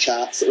looked at his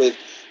charts that we've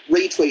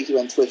retweeted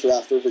on Twitter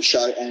after every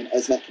show, and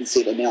as Matt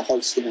said, are now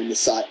hosting on the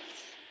site.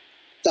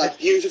 They're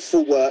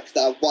beautiful work.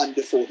 They're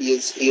wonderful. He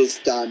has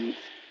done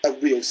a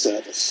real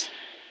service.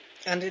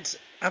 And it's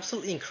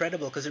absolutely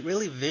incredible because it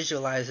really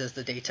visualizes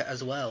the data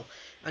as well.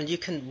 And you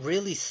can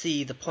really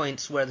see the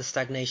points where the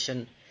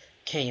stagnation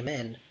came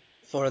in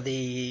for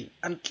the...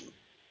 And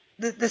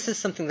this is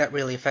something that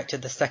really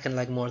affected the second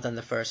leg more than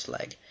the first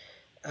leg.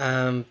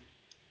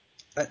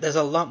 There's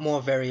a lot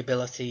more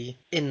variability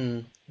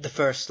in the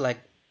first leg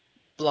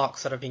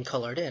blocks that have been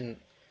coloured in,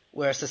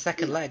 whereas the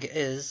second leg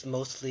is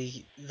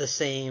mostly the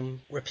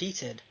same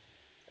repeated.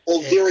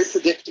 Or very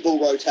predictable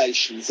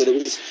rotations, that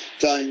it was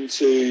going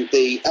to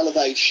be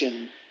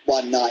Elevation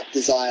one night,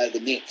 Desire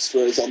the next,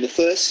 whereas on the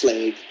first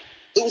leg,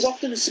 it was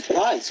often a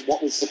surprise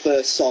what was the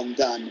first song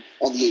done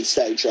on the E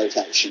stage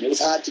rotation. It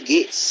was hard to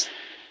guess.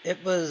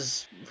 It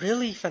was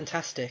really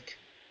fantastic,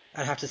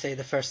 I'd have to say,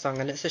 the first song,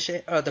 and it's a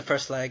shame, or the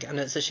first leg, and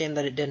it's a shame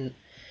that it didn't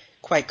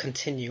quite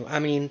continue. I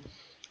mean,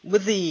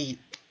 with the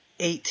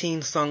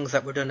 18 songs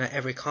that were done at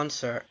every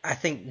concert, I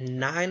think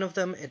 9 of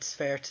them,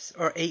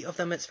 or 8 of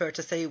them, it's fair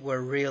to say,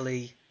 were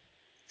really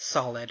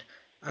solid,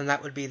 and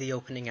that would be the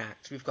opening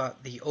act. We've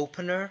got the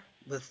opener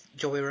with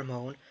Joey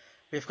Ramone.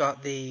 We've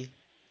got the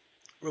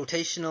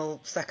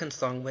rotational second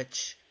song,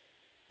 which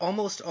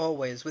almost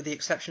always, with the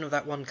exception of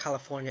that one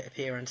California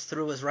appearance,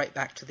 threw us right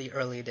back to the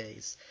early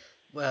days,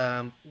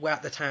 where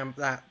at the time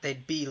that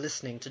they'd be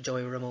listening to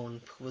Joey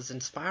Ramone, who was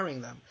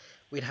inspiring them.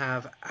 We'd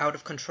have Out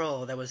of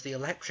Control, there was the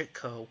Electric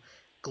Co,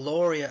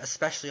 Gloria,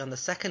 especially on the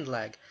second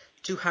leg,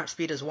 Two Hearts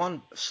Beat as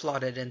One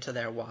slotted into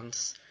there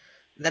once.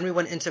 Then we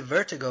went into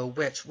Vertigo,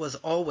 which was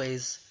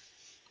always,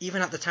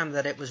 even at the time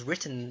that it was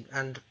written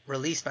and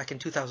released back in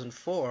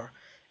 2004,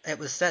 it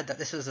was said that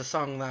this was a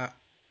song that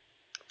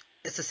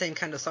it's the same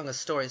kind of song as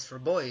Stories for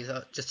Boys,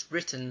 just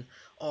written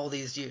all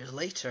these years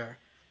later.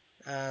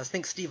 I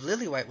think Steve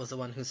Lillywhite was the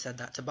one who said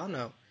that to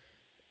Bono.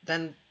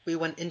 Then we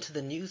went into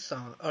the new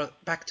song, or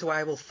back to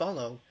I Will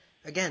Follow,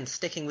 again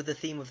sticking with the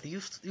theme of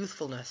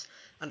youthfulness,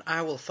 and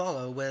I Will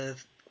Follow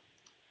with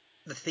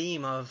the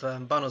theme of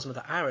Bono's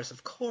Mother Iris,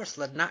 of course,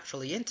 led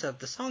naturally into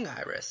the song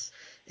Iris,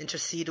 into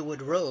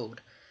Cedarwood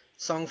Road,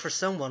 Song for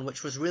Someone,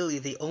 which was really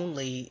the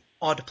only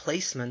odd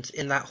placement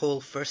in that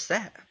whole first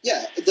set.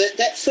 Yeah,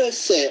 that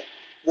first set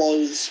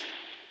was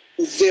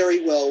very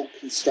well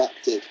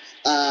constructed.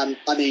 I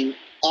mean,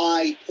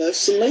 I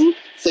personally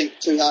think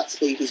Two Hearts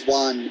Beat as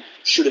One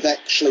should have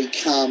actually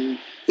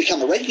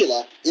become a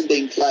regular in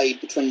being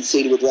played between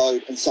Cedarwood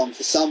Road and Song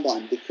for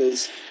Someone,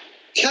 because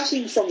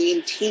cutting from the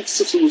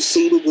intensity of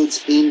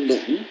Cedarwood's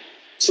ending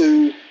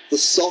to the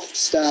soft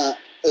start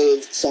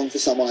of Song for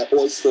Someone, I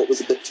always thought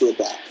was a bit too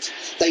abrupt.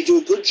 They do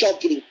a good job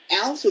getting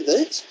out of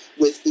it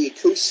with the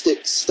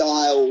acoustic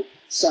style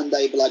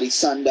Sunday Bloody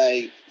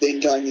Sunday, then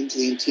going into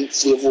the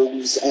intensity of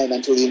Wolves and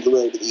Until the End of the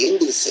World at the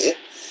end of the set.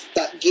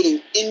 But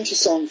getting into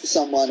Song for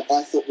Someone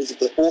I thought was a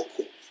bit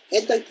awkward.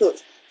 Had they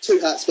put Two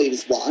Hearts Beat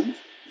as One,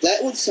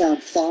 that would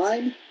sound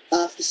fine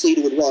after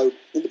Cedarwood Road,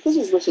 and because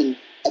it was written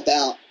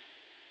about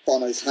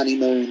Bono's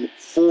honeymoon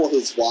for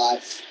his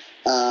wife,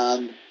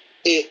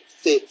 it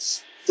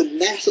fits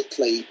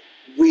thematically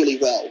really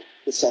well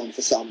with Song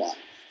for Someone.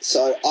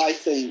 So I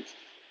think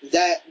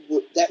that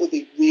would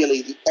be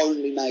really the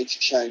only major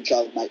change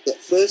I would make. That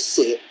first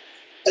set,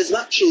 as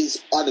much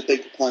as I'm a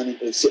big proponent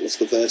of setlist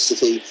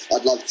diversity,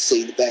 I'd love to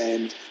see the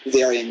band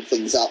varying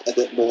things up a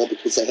bit more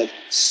because they have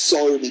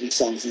so many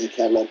songs in their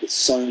catalogue that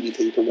so many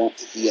people want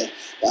to hear.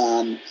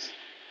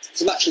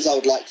 As much as I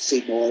would like to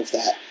see more of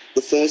that,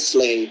 the first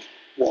leg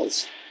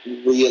was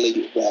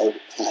really well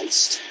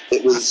paced.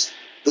 It was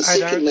the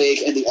second leg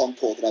and the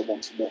encore that I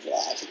wanted more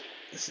variety.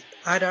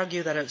 I'd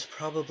argue that it's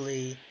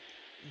probably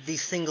the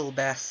single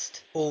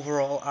best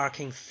overall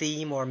arcing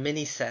theme or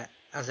mini set,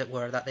 as it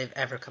were, that they've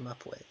ever come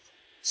up with.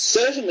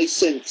 Certainly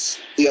since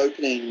the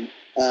opening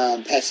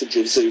passage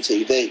of Zoo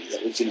TV,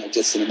 that was,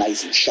 just an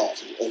amazing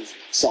shot of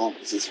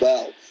songs as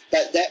well.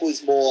 But that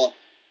was more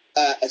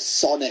a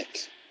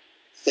sonic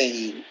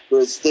theme,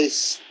 whereas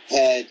this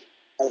had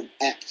an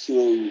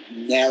actual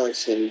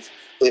narrative.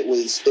 It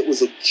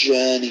was a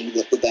journey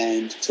that the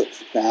band took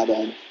the crowd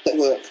on that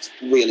worked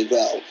really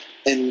well.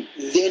 And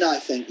then I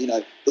think,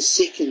 the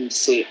second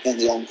set and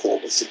the encore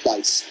was the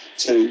place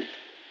to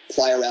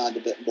play around a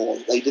bit more.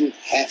 They didn't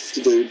have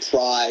to do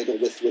Pride or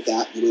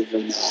Without You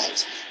every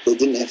night. They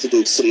didn't have to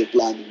do City of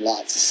Blinding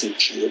Lights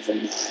essentially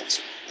every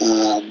night.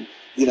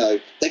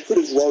 They could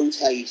have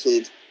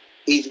rotated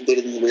even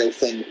better than the real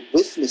thing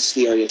with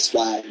Mysterious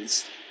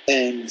Ways,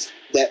 and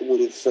that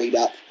would have freed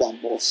up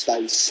one more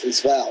space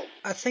as well.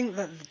 I think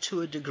that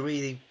to a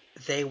degree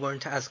they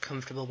weren't as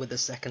comfortable with the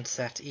second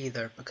set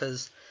either,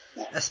 because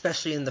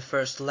especially in the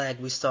first leg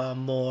we saw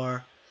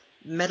more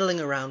meddling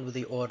around with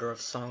the order of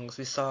songs.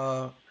 We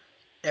saw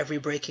Every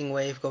Breaking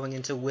Wave going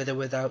into With or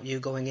Without You,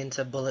 going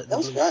into Bullet the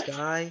Blue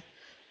Sky.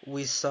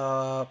 We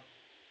saw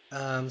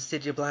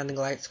City of Blinding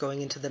Lights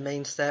going into the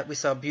main set. We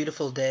saw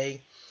Beautiful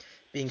Day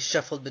being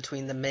shuffled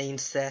between the main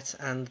set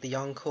and the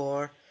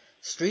encore.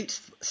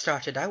 Streets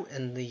started out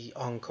in the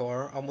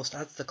encore almost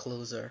as the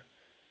closer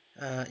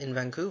in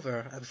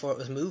Vancouver before it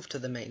was moved to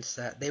the main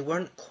set. They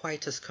weren't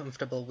quite as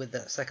comfortable with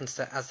the second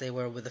set as they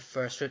were with the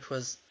first, which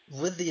was,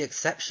 with the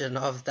exception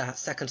of that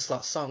second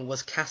slot song,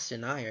 was cast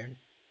in iron.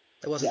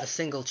 There wasn't a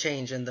single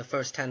change in the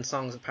first 10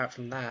 songs apart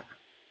from that.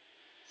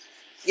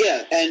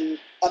 Yeah, and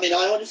I mean,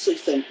 I honestly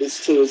think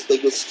this tour's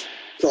biggest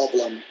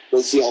problem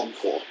was the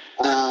encore.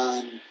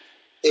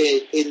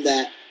 In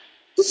that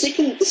the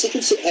second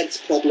set had its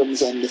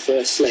problems on the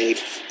first leg,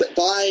 but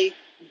by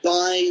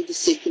the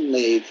second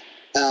leg,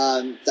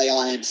 they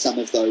ironed some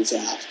of those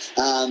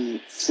out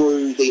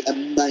through the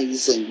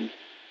amazing,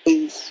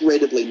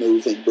 incredibly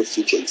moving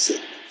refugee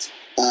segment.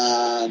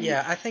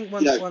 Yeah, I think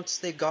once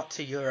they got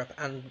to Europe,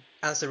 and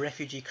as the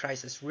refugee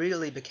crisis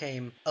really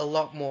became a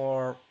lot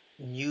more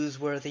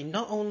newsworthy,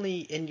 not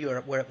only in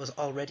Europe where it was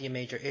already a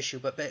major issue,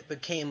 but it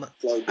became,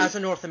 as a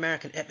North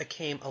American, it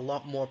became a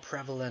lot more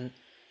prevalent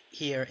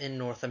here in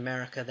North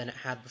America than it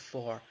had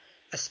before,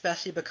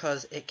 especially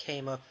because it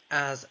came up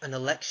as an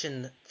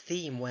election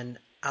theme when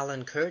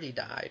Alan Kurdi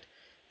died.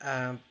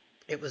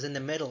 It was in the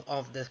middle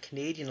of the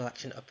Canadian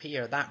election up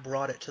here. That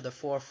brought it to the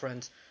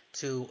forefront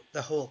to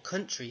the whole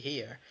country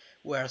here,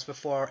 whereas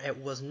before it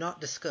was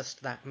not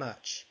discussed that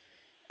much.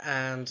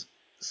 And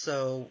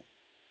so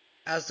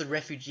as the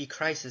refugee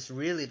crisis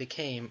really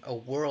became a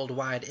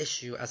worldwide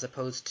issue as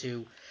opposed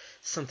to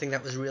something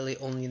that was really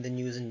only in the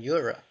news in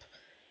Europe,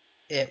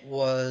 it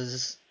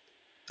was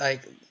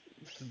like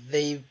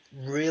they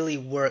really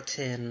worked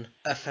in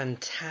a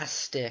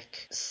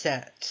fantastic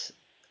set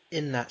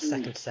in that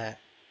second set.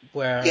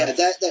 Where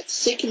that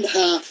second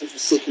half of the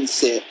second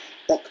set,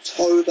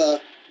 October,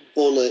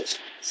 Bullet,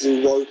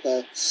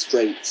 Zooropa,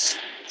 Streets,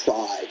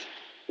 Pride,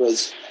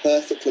 was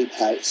perfectly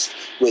paced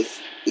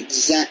with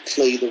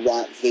exactly the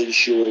right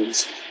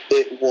visuals.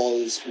 It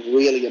was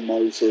really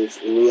emotive,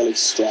 really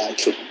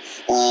striking.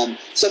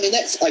 So, I mean,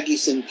 that's, I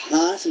guess, in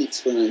part an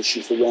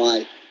explanation for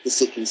why the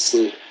second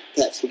set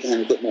perhaps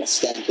became a bit more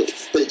static.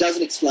 But it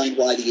doesn't explain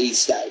why the E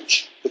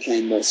stage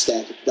became more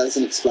static. It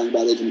doesn't explain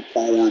why they didn't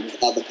play around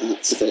with other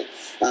parts of it.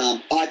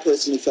 I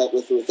personally felt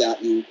With or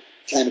Without You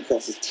came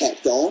across as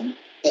tacked on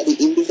at the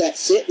end of that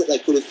set, that they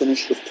could have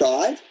finished with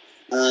Pride,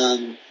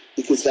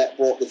 because that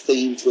brought the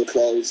theme to a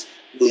close.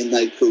 Then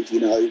they could,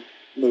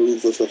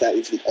 move With or Without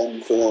You to the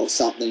encore or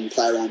something,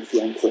 play around with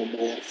the encore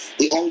more.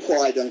 The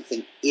encore, I don't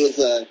think,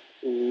 ever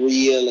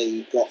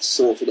really got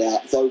sorted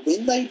out, though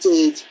when they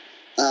did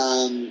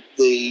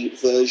the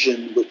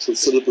version which was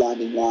City of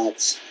Blinding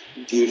Lights,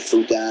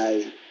 Beautiful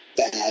Day,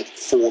 Bag,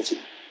 40,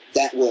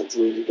 that worked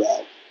really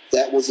well.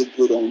 That was a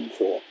good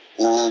encore.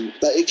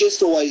 But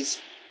it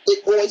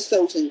always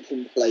felt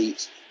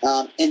incomplete.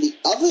 And the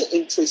other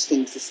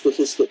interesting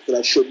statistic that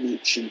I should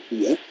mention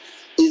here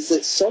is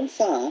that so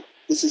far,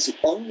 this is the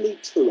only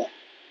tour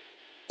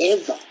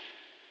ever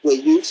where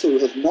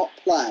U2 have not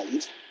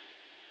played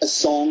a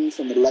song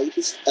from the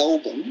latest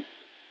album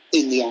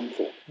in the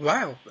encore.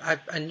 Wow,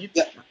 I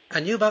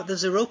knew about the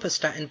Zooropa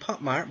stat in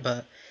Pop Mart,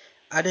 but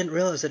I didn't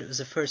realize that it was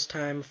the first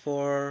time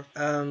for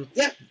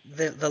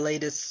the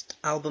latest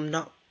album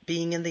not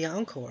being in the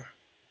encore.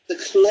 The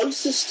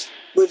closest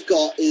we've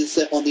got is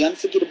that on the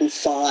Unforgettable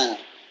Fire,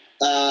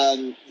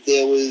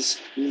 there was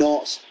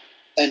not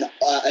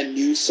a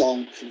new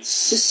song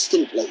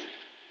consistently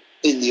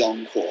in the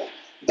encore,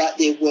 but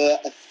there were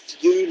a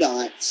few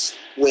nights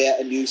where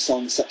a new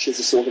song such as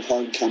A Sort of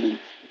Homecoming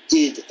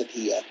did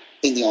appear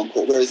in the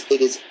encore, whereas it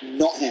has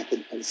not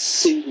happened on a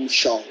single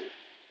show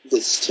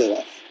this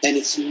tour, and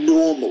it's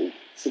normal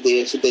for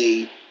there to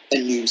be a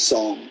new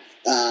song.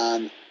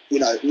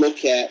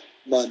 Look at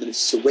Moment of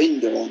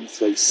Surrender on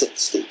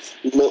 360.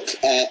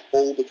 Look at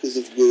All Because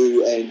of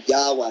You and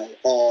Yahweh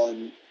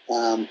on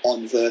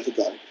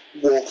Vertigo.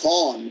 Walk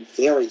On,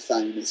 very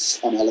famous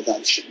on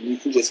Elevation. You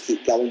can just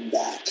keep going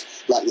back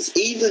like this.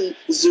 Even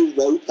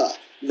Zooropa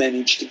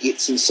managed to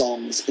get some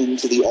songs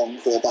into the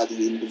encore by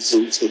the end of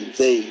Zoo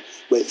TV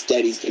with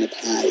Daddy's Gonna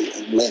Pay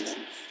and Lemon.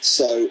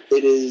 So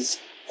it is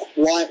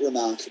quite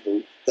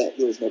remarkable that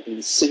there has not been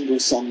a single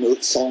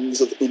Songs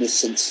of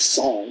Innocence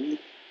song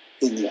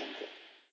in the encore.